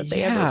articles that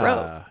they ever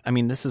wrote. I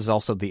mean, this is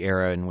also the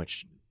era in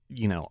which,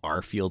 you know,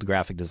 our field,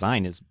 graphic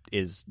design,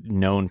 is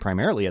known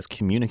primarily as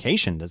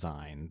communication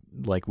design.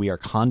 Like, we are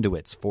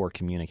conduits for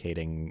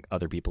communicating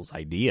other people's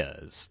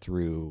ideas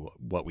through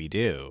what we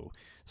do.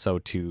 So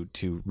to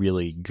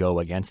really go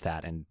against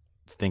that and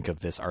think of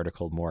this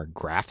article more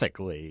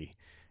graphically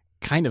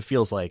kind of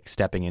feels like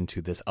stepping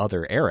into this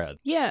other era.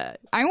 Yeah.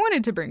 I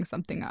wanted to bring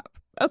something up.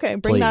 Okay,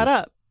 bring that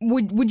up.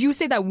 Would you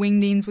say that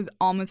Wingdings was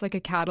almost like a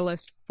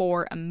catalyst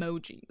for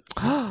emojis?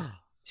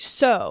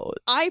 So,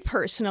 I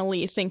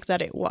personally think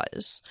that it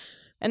was.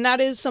 And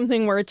that is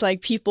something where it's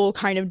like people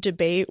kind of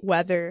debate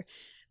whether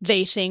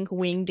they think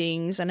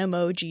Wingdings and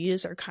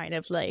emojis are kind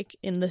of like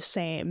in the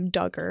same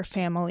Duggar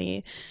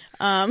family.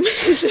 I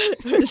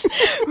was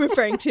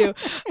referring to.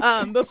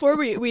 Before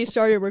we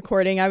started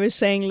recording, I was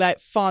saying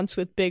that fonts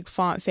with big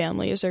font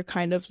families are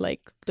kind of like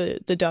the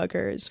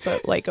Duggars,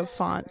 but like of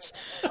fonts.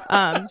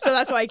 So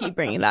that's why I keep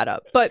bringing that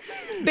up. But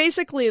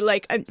basically,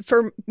 like,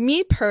 for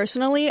me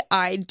personally,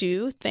 I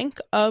do think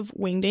of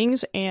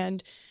Wingdings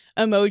and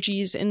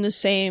emojis in the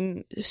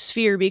same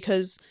sphere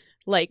because,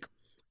 like,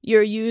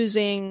 you're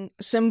using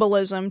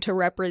symbolism to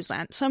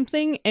represent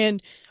something.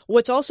 And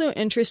what's also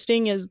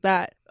interesting is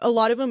that a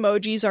lot of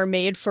emojis are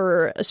made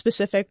for a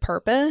specific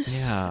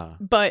purpose,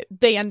 but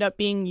they end up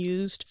being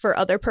used for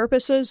other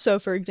purposes. So,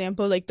 for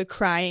example, like the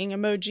crying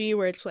emoji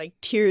where it's like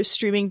tears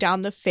streaming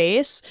down the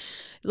face,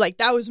 like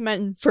that was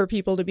meant for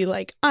people to be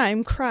like,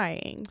 I'm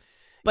crying.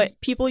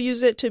 But people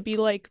use it to be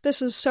like,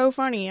 this is so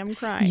funny, I'm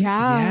crying.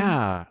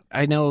 Yeah.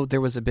 I know there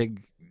was a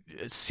big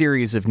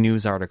series of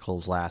news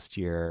articles last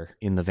year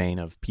in the vein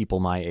of people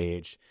my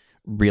age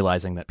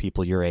realizing that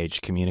people your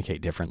age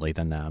communicate differently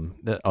than them.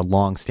 A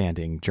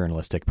long-standing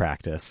journalistic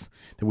practice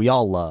that we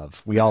all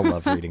love. We all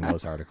love reading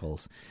those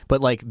articles.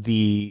 But like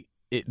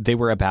they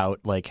were about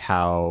like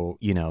how,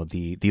 you know,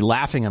 the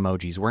laughing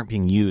emojis weren't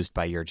being used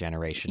by your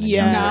generation.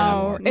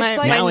 No,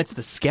 now it's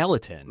the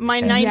skeleton.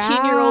 My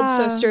 19-year-old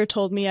sister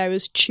told me I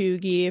was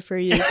Cheugy for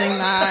using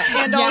that.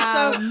 And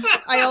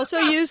also, I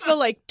also use the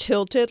like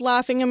tilted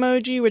laughing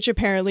emoji, which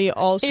apparently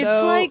also... It's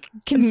like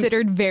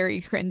considered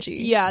very cringy.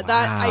 Yeah,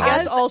 that I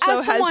guess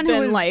also has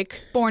been like...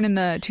 born in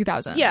the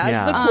 2000s. Yeah,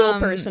 as the cool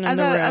person in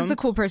the room. As the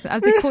cool person,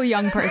 as the cool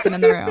young person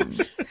in the room.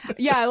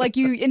 Yeah, like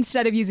you,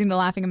 instead of using the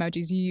laughing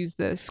emojis, you use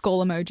the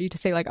skull emoji to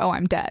say like, oh,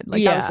 I'm dead.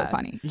 Like, that was so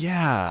funny.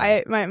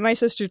 Yeah. My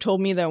sister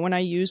told me that when I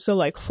use the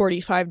like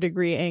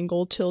 45-degree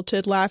angle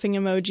tilted laughing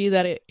emoji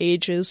that it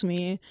ages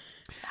me.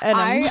 And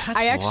I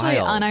actually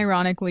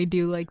unironically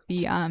do like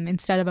the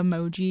instead of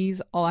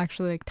emojis, I'll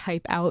actually like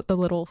type out the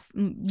little,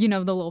 you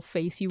know, the little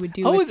face you would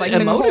do. Oh, it's like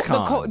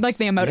emoticons. like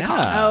the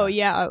emoticons. Yeah. Oh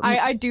yeah.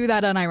 I do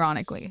that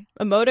unironically.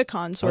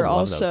 Emoticons were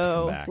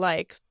also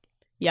like...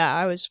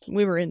 Yeah,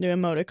 we were into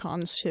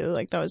emoticons too.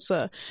 Like that was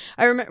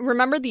I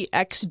remember the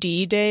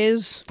XD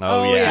days.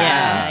 Oh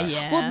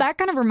yeah. Well, that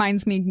kind of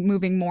reminds me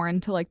moving more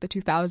into like the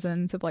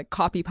 2000s of like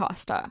copy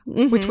pasta,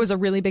 which was a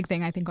really big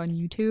thing I think on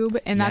YouTube,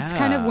 and that's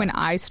kind of when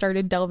I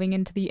started delving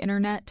into the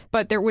internet.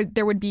 But there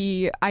would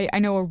be I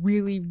know a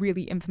really,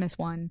 really infamous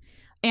one.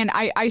 And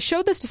I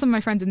showed this to some of my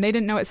friends and they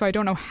didn't know it, so I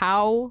don't know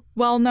how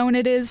well known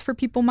it is for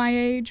people my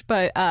age,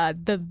 but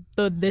the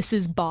This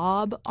Is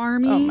Bob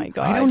army. Oh my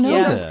god. I don't know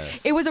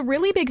this. It was a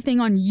really big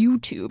thing on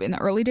YouTube in the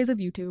early days of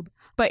YouTube,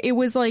 but it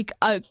was like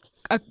a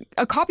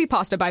copy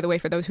pasta, by the way,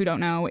 for those who don't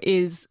know,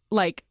 is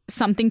like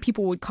something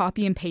people would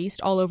copy and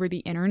paste all over the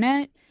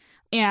internet.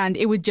 And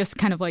it would just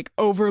kind of like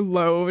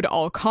overload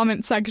all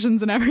comment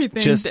sections and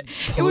everything.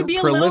 It would be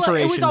a little.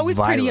 It was always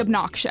pretty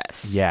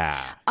obnoxious. Yeah.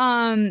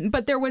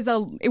 But it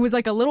was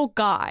like a little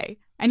guy,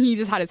 and he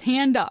just had his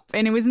hand up,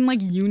 and it was in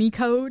like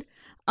Unicode.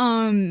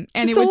 And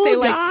it would say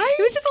like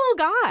it was just a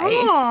little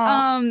guy.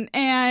 Aww.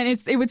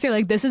 And it would say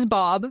like, "This is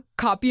Bob.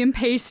 Copy and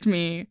paste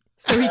me."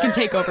 So he can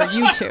take over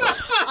YouTube.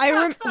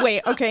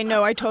 Wait, okay,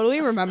 no, I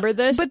totally remember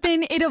this. But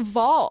then it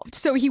evolved.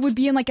 So he would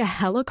be in like a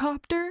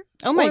helicopter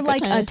or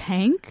like a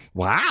tank.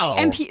 Wow.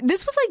 And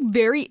this was like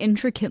very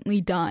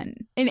intricately done.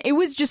 And it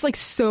was just like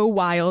so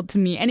wild to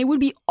me. And it would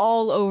be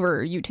all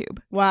over YouTube.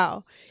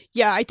 Wow.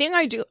 Yeah, I think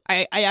I do.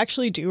 I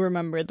actually do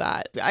remember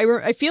that.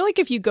 I feel like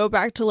if you go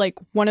back to like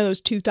one of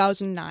those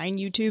 2009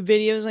 YouTube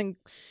videos, and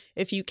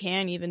if you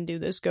can even do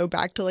this, go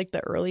back to like the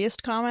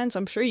earliest comments,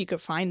 I'm sure you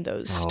could find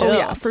those still. Oh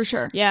yeah, for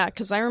sure. Yeah,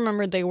 because I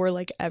remember they were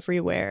like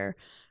everywhere.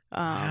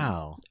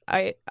 Wow.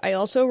 I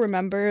also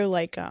remember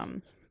like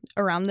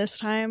around this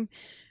time,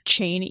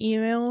 chain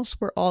emails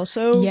were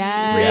also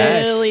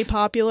really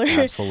popular.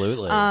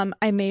 Absolutely.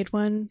 I made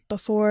one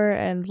before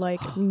and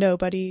like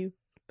nobody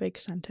like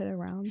sent it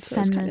around.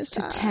 So Send this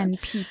to 10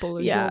 people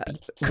or Yeah.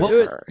 you'll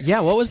be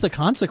cursed. What was the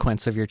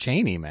consequence of your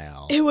chain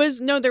email? There was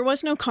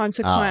no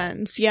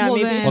consequence. Yeah, Well,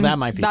 maybe. then, Well, that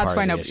might be that's part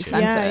why of the nobody issue.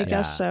 sent Yeah, it. I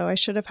guess so. I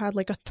should have had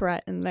like a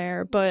threat in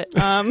there, but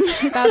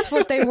That's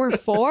what they were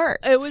for.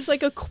 it was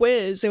like a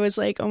quiz. It was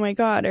like, oh my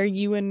god, are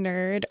you a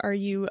nerd? Are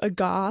you a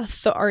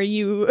goth? Are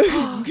you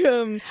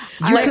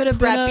like could have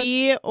been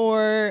preppy?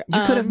 Or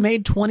You could have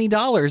made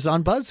 $20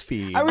 on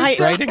BuzzFeed. I was just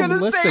writing gonna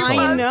say listicles.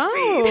 I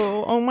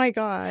know. Oh my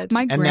god.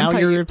 My And now grandpa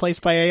you're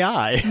replaced by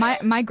AI.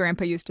 my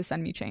grandpa used to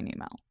send me chain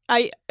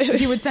email.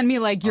 He would send me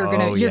like you're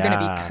gonna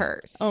be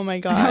cursed. Oh my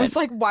god. And I was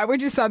like, why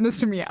would you send this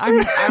to me?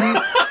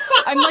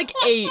 I'm like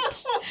 8.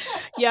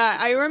 Yeah,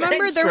 I remember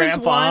Thanks, there Grandpa.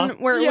 was one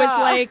where it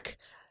was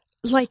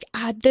like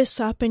add this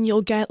up and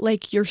you'll get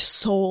like your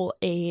soul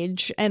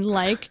age and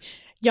like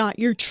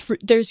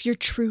there's your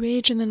true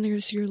age and then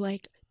there's your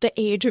like the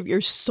age of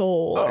your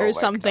soul or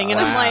something. God. And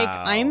I'm like,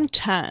 Wow. I'm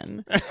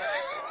 10.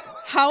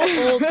 How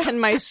old can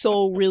my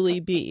soul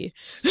really be?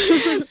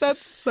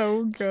 That's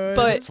so good.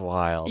 But That's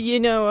wild. you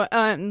know,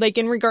 like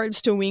in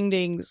regards to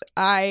Wingdings,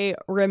 I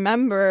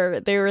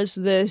remember there was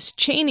this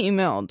chain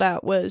email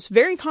that was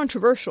very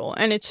controversial,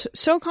 and it's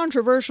so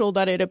controversial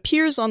that it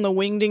appears on the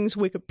Wingdings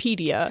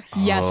Wikipedia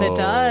yes, it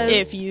does.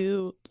 if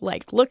you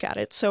like look at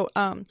it. So,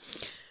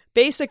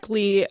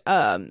 basically,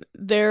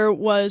 there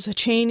was a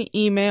chain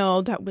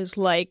email that was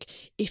like,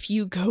 if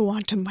you go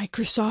onto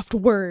Microsoft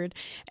Word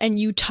and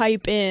you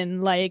type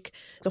in like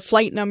the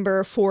flight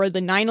number for the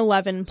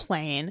 9/11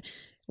 plane,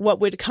 what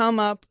would come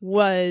up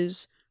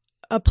was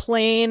a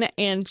plane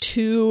and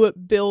 2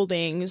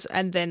 buildings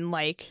and then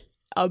like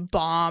a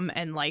bomb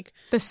and like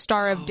the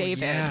Star of David.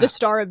 yeah. the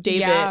Star of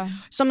David, Yeah.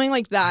 something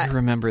like I that.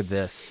 remember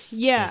this.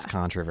 Yeah. This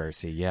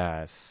controversy.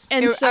 Yes.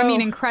 And so, I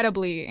mean,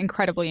 incredibly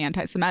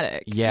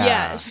anti-Semitic. Yeah.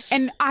 yes,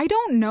 And I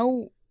don't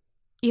know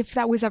if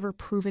that was ever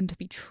proven to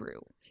be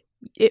true.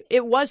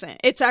 It wasn't.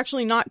 It's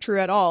actually not true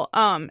at all.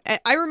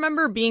 I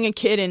remember being a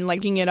kid and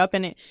liking it up,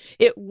 and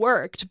it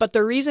worked. But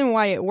the reason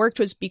why it worked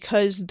was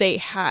because they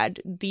had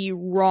the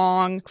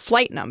wrong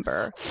flight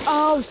number.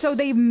 Oh, so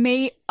they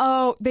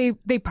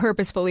they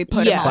purposefully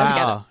put them all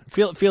Wow.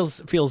 together.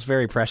 Feels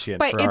very prescient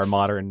But for our it's-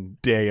 modern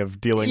day of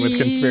dealing with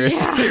conspiracy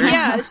Yeah. theories.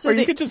 Yeah, so or you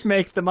they- could just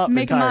make them up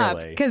Make them up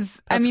entirely.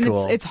 because I That's mean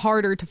cool. it's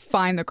harder to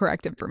find the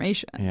correct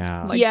information.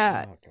 Yeah.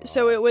 Yeah.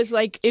 So it was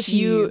like if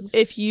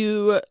Jeez.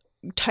 you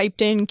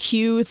typed in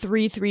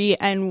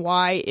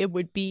Q33NY, it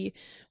would be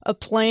a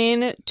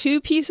plane, 2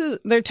 pieces.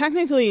 They're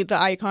technically,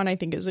 the icon I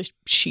think is a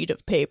sheet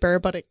of paper,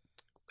 but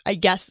I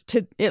guess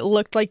it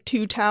looked like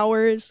 2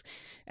 towers,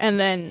 and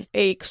then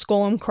a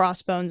skull and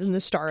crossbones and the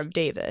Star of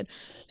David.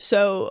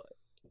 So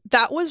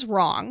that was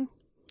wrong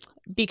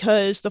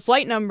because the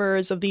flight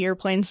numbers of the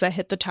airplanes that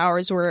hit the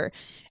towers were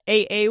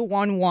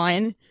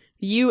AA11,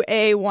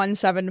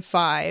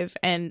 UA175,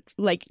 and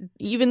like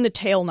even the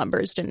tail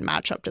numbers didn't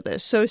match up to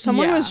this. So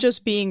someone Yeah. was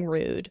just being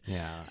rude.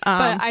 Yeah.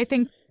 But I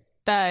think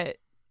that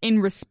in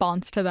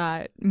response to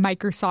that,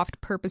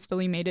 Microsoft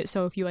purposefully made it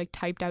so if you like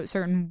typed out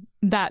certain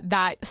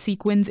that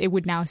sequence, it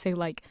would now say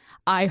like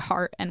I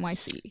heart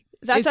NYC.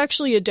 That's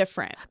actually a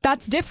different.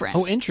 That's different.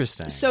 Oh,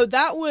 interesting. So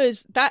that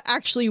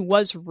actually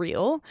was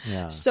real.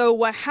 yeah. So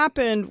what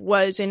happened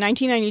was in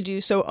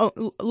 1992, so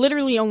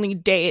literally only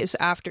days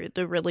after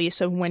the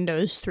release of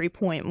Windows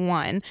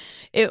 3.1,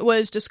 it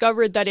was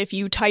discovered that if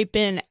you type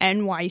in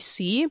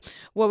NYC,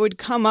 what would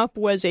come up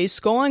was a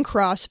skull and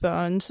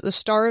crossbones, the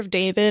Star of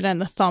David, and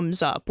the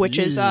thumbs up, which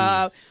is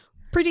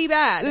pretty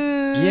bad.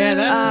 Yeah,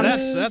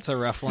 that's a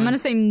rough one. I'm gonna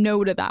say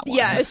no to that one.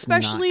 Yeah, That's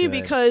especially not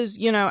good. because,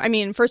 I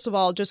mean, first of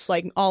all, just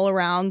like all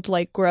around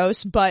like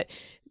gross, but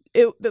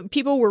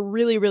people were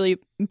really, really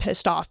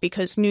pissed off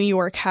because New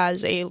York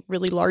has a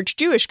really large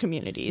Jewish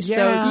community. So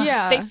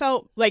Yeah. they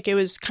felt like it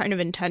was kind of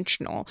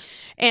intentional.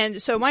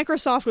 And so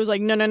Microsoft was like,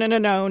 no,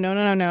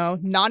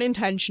 not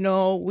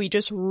intentional. We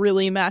just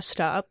really messed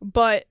up.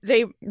 But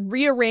they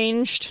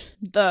rearranged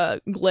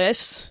the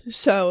glyphs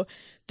so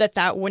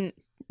that wouldn't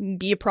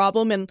be a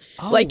problem. And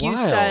like you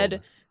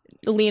said,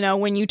 Lena,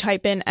 when you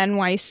type in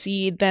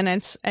NYC, then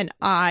it's an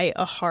eye,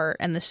 a heart,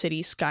 and the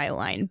city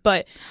skyline.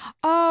 But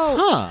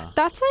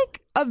that's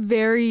like a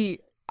very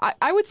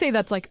I would say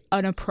that's like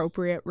an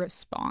appropriate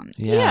response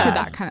to Yeah.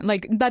 that kind of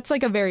like that's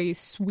like a very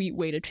sweet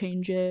way to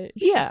change it.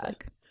 It's Yeah. just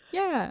like,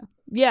 yeah.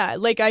 yeah,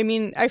 like I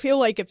mean, I feel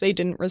like if they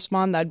didn't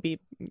respond, that'd be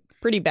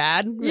pretty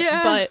bad.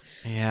 Yeah. But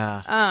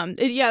yeah.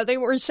 they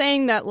were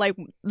saying that like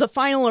the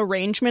final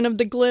arrangement of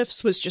the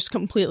glyphs was just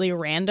completely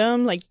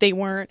random. Like they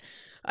weren't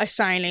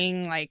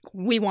assigning like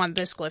we want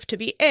this glyph to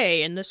be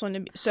A and this one to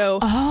be so.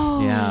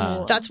 Oh.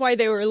 Yeah. That's why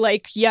they were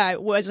like, yeah,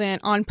 it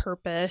wasn't on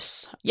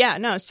purpose. Yeah,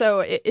 no.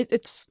 So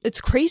it's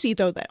crazy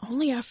though that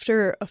only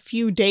after a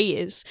few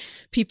days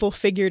people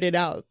figured it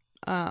out,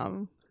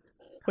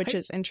 which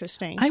is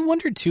interesting. I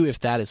wondered too if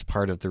that is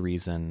part of the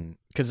reason,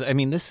 because I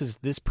mean this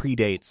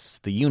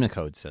predates the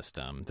Unicode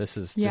system. This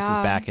is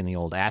back in the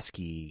old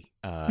ASCII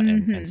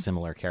and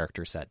similar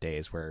character set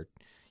days where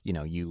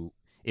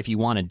if you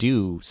want to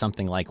do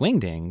something like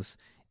Wingdings,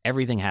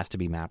 everything has to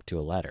be mapped to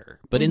a letter.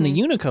 But in the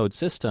Unicode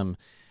system,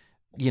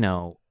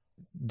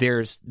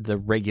 there's the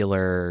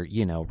regular,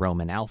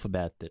 Roman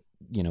alphabet that,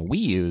 we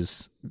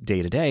use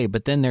day to day,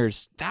 but then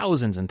there's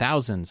thousands and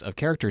thousands of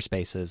character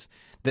spaces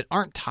that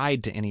aren't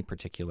tied to any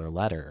particular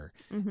letter.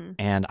 Mm-hmm.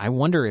 And I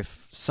wonder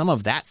if some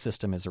of that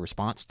system is a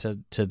response to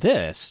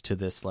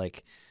this,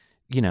 like,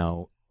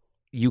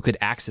 you could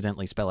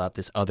accidentally spell out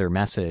this other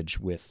message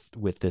with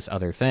this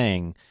other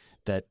thing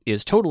that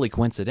is totally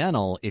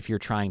coincidental if you're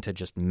trying to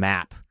just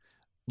map,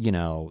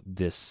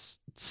 this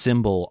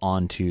symbol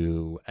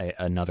onto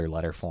another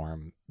letter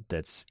form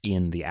that's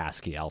in the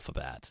ASCII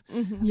alphabet.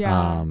 Mm-hmm.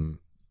 Yeah.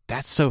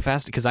 That's so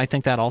fast, because I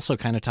think that also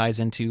kind of ties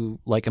into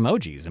like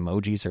emojis.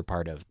 Emojis are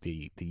part of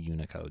the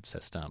Unicode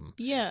system.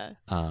 Yeah.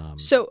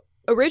 So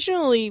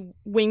originally,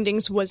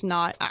 Wingdings was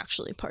not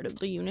actually part of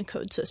the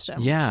Unicode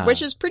system. Yeah.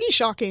 Which is pretty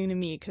shocking to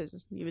me,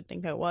 because you would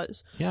think it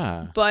was.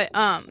 Yeah. But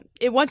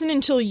it wasn't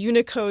until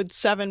Unicode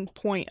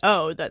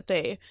 7.0 that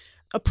they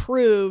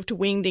approved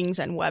Wingdings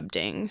and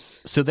Webdings.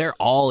 So they're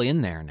all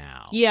in there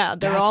now. Yeah,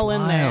 they're all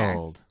in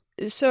wild.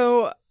 there.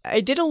 So I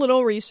did a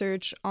little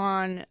research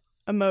on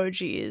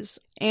emojis,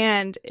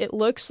 and it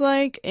looks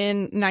like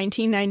in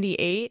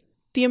 1998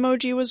 the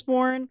emoji was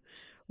born,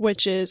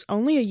 which is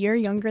only a year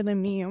younger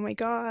than me. Oh my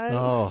god.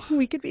 Oh.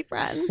 We could be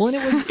friends. Well,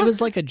 and it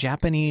was like a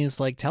Japanese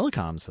like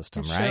telecom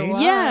system, It right? sure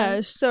was.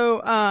 Yeah,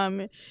 so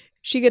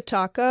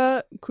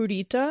Shigetaka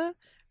Kurita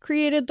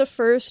created the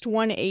first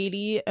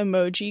 180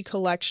 emoji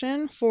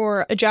collection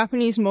for a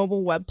Japanese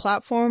mobile web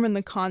platform, and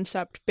the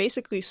concept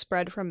basically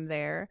spread from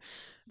there.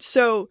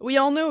 So we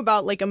all know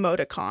about like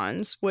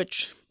emoticons,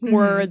 which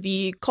were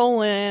the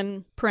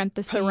colon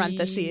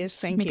parentheses.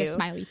 Thank make you. a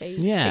smiley face.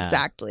 Yeah.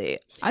 Exactly.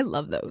 I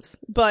love those.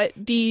 But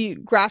the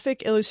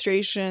graphic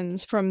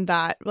illustrations from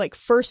that like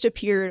first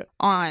appeared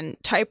on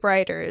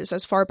typewriters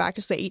as far back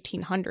as the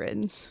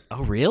 1800s.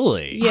 Oh,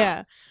 really?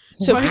 Yeah.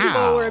 So Wow.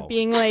 people were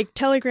being like,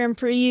 telegram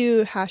for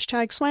you,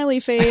 hashtag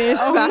smiley face.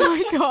 Oh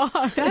my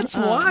god. That's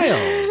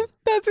wild.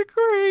 That's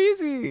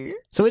crazy.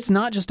 So it's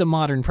not just a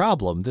modern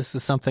problem. This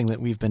is something that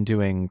we've been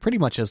doing pretty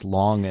much as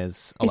long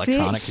as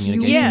electronic Is it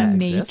communications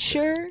human existed.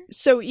 nature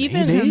So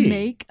even to Maybe.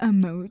 make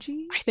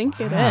emoji? I think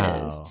it is.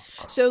 Wow.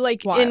 So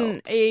like Wild.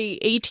 in a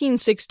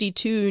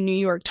 1862 New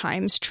York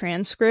Times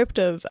transcript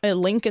of a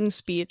Lincoln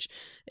speech,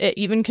 it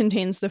even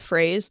contains the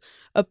phrase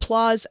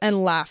applause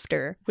and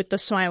laughter with the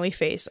smiley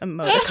face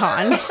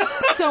emoticon.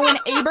 So when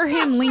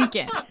Abraham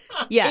Lincoln,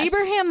 Yes.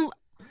 Abraham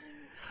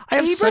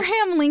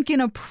Lincoln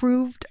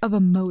approved of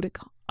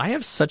emoticon. I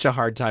have such a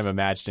hard time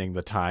imagining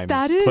the Times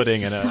That is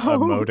putting an so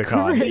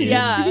emoticon crazy. in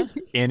Yeah.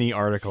 any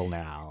article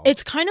now.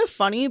 It's kind of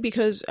funny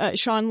because,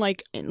 Sean,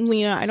 like,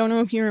 Lena, I don't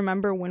know if you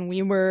remember when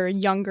we were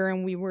younger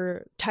and we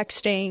were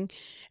texting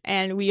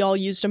and we all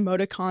used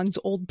emoticons,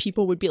 old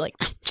people would be like,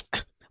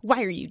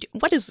 why are you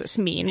what does this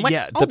mean? What,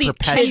 Yeah, all the these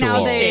perpetual-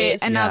 kids these days.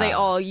 And now they Yeah.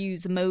 all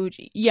use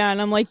emojis. Yeah,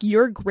 and I'm like,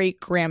 your great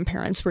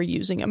grandparents were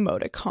using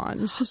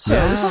emoticons, so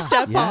Yeah.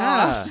 step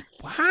Yeah.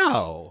 off.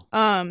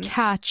 Wow.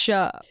 Catch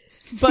up.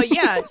 But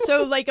yeah,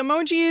 so like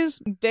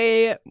emojis,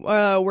 they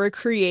were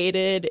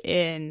created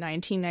in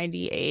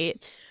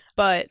 1998,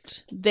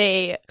 but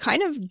they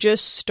kind of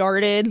just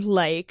started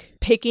like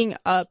picking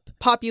up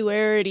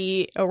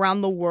popularity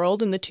around the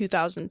world in the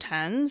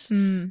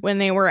 2010s when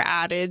they were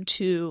added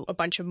to a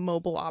bunch of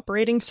mobile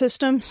operating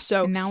systems.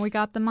 So And now we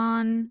got them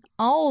on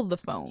all the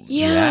phones.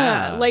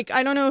 yeah, Yeah. like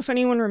I don't know if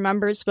anyone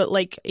remembers, but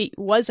like it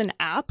was an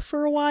app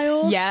for a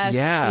while. Yes.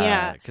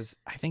 Yeah. Because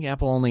I think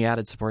Apple only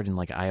added support in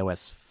like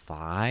iOS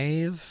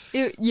 5.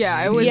 It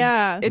was.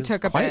 Yeah. It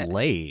took a quite bit.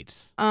 late.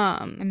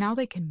 And now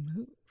they can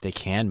move. They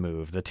can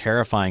move. The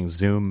terrifying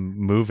Zoom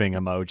moving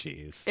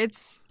emojis.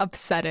 It's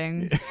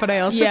upsetting, but I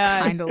also Yeah.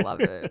 kind of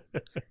love it.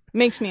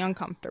 Makes me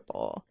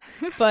uncomfortable.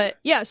 But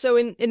yeah, so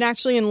in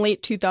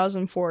late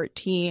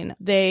 2014,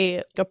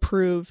 they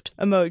approved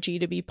emoji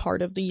to be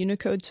part of the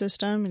Unicode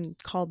system and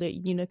called it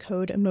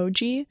Unicode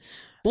Emoji.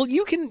 Well,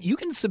 you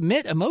can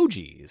submit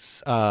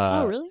emojis.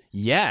 Oh, really?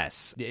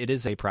 Yes, it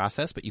is a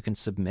process, but you can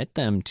submit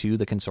them to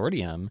the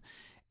consortium.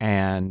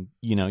 And,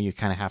 you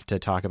kind of have to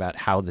talk about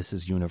how this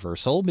is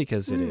universal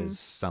because it is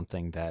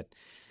something that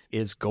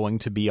is going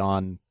to be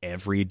on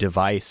every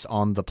device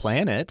on the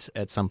planet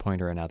at some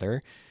point or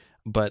another.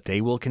 But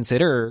they will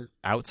consider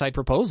outside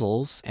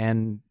proposals,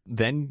 and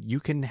then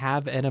you can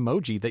have an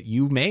emoji that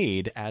you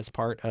made as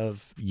part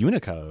of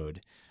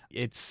Unicode.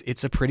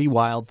 It's a pretty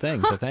wild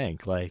thing to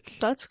think. Like,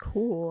 That's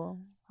cool.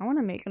 I want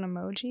to make an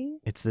emoji.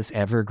 it's this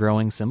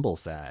ever-growing symbol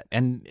set.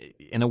 And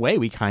in a way,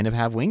 we kind of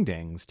have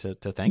Wingdings to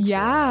thank for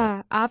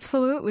Yeah,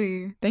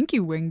 absolutely. Thank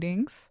you,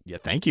 Wingdings. it. Yeah,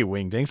 thank you,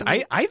 Wingdings.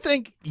 I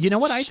think, you know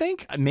what I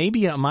think?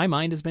 Maybe my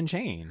mind has been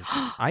changed.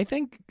 I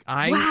think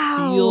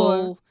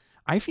Wow.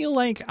 I feel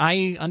like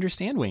I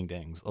understand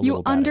Wingdings a You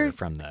little better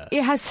from this.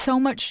 It has so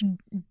much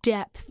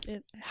depth.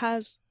 It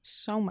has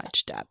so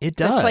much depth. It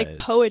It's like does.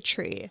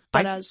 poetry,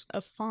 but as a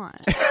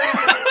font.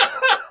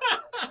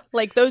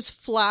 Like those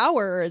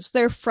flowers,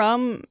 they're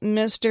from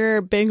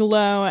Mr.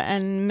 Bigelow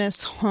and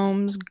Miss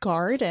Holmes'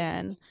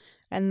 garden.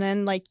 And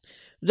then like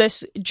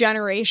this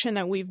generation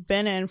that we've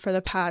been in for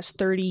the past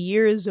 30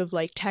 years of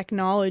like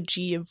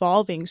technology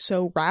evolving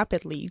so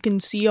rapidly. You can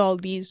see all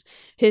these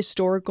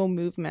historical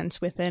movements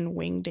within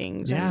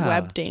Wingdings and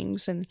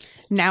Webdings and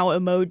now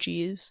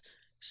emojis.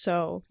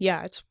 So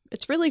yeah,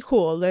 it's really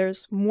cool.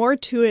 There's more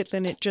to it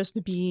than it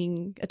just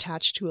being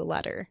attached to a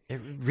letter. It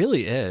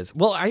really is.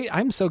 Well,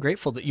 I'm so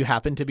grateful that you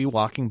happened to be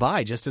walking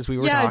by just as we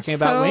were talking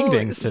about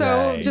Wingdings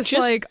today. So just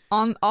like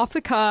off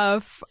the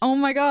cuff. Oh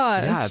my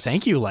gosh. Yeah,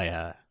 thank you,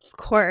 Leia. Of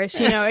course,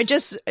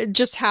 it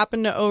just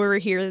happened to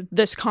overhear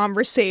this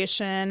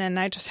conversation, and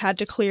I just had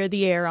to clear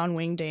the air on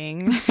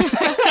Wingdings.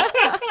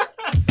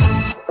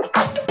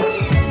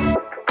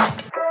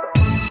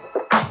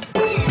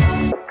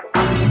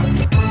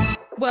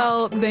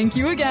 Well, thank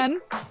you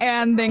again,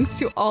 and thanks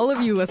to all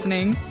of you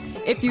listening.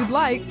 If you'd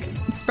like,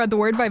 spread the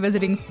word by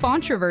visiting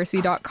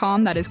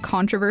Fontroversy.com. That is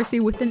controversy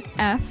with an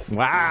F.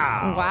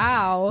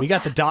 Wow. We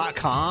got the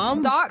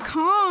 .com?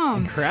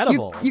 .com.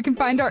 Incredible. You can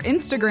find our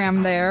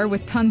Instagram there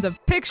with tons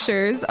of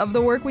pictures of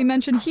the work we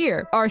mentioned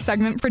here. Our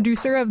segment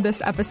producer of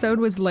this episode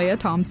was Leia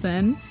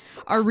Thompson.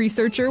 Our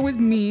researcher was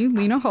me,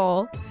 Lena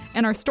Hull.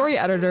 And our story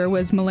editor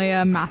was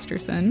Malaya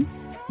Masterson.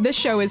 This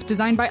show is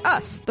designed by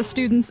us, the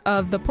students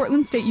of the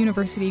Portland State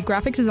University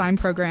Graphic Design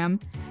Program,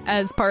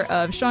 as part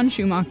of Sean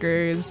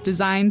Schumacher's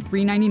Design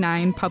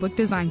 399 Public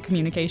Design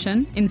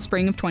Communication in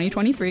spring of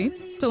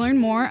 2023. To learn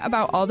more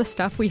about all the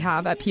stuff we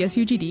have at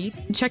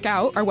PSUGD, check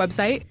out our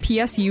website,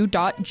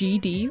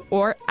 psu.gd,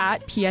 or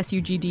at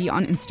PSUGD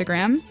on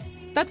Instagram.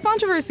 That's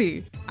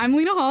Fontroversy. I'm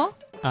Lena Hall.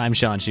 I'm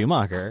Sean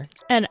Schumacher.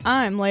 And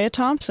I'm Leia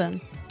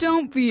Thompson.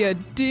 Don't be a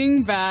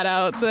dingbat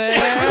out there.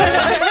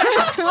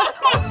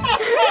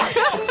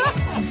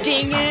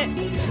 Ding it.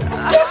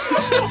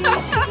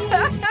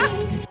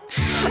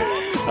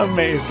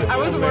 Amazing. I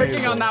was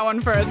working on that one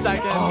for a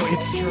second. Oh,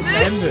 it's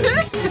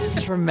tremendous.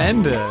 It's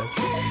tremendous.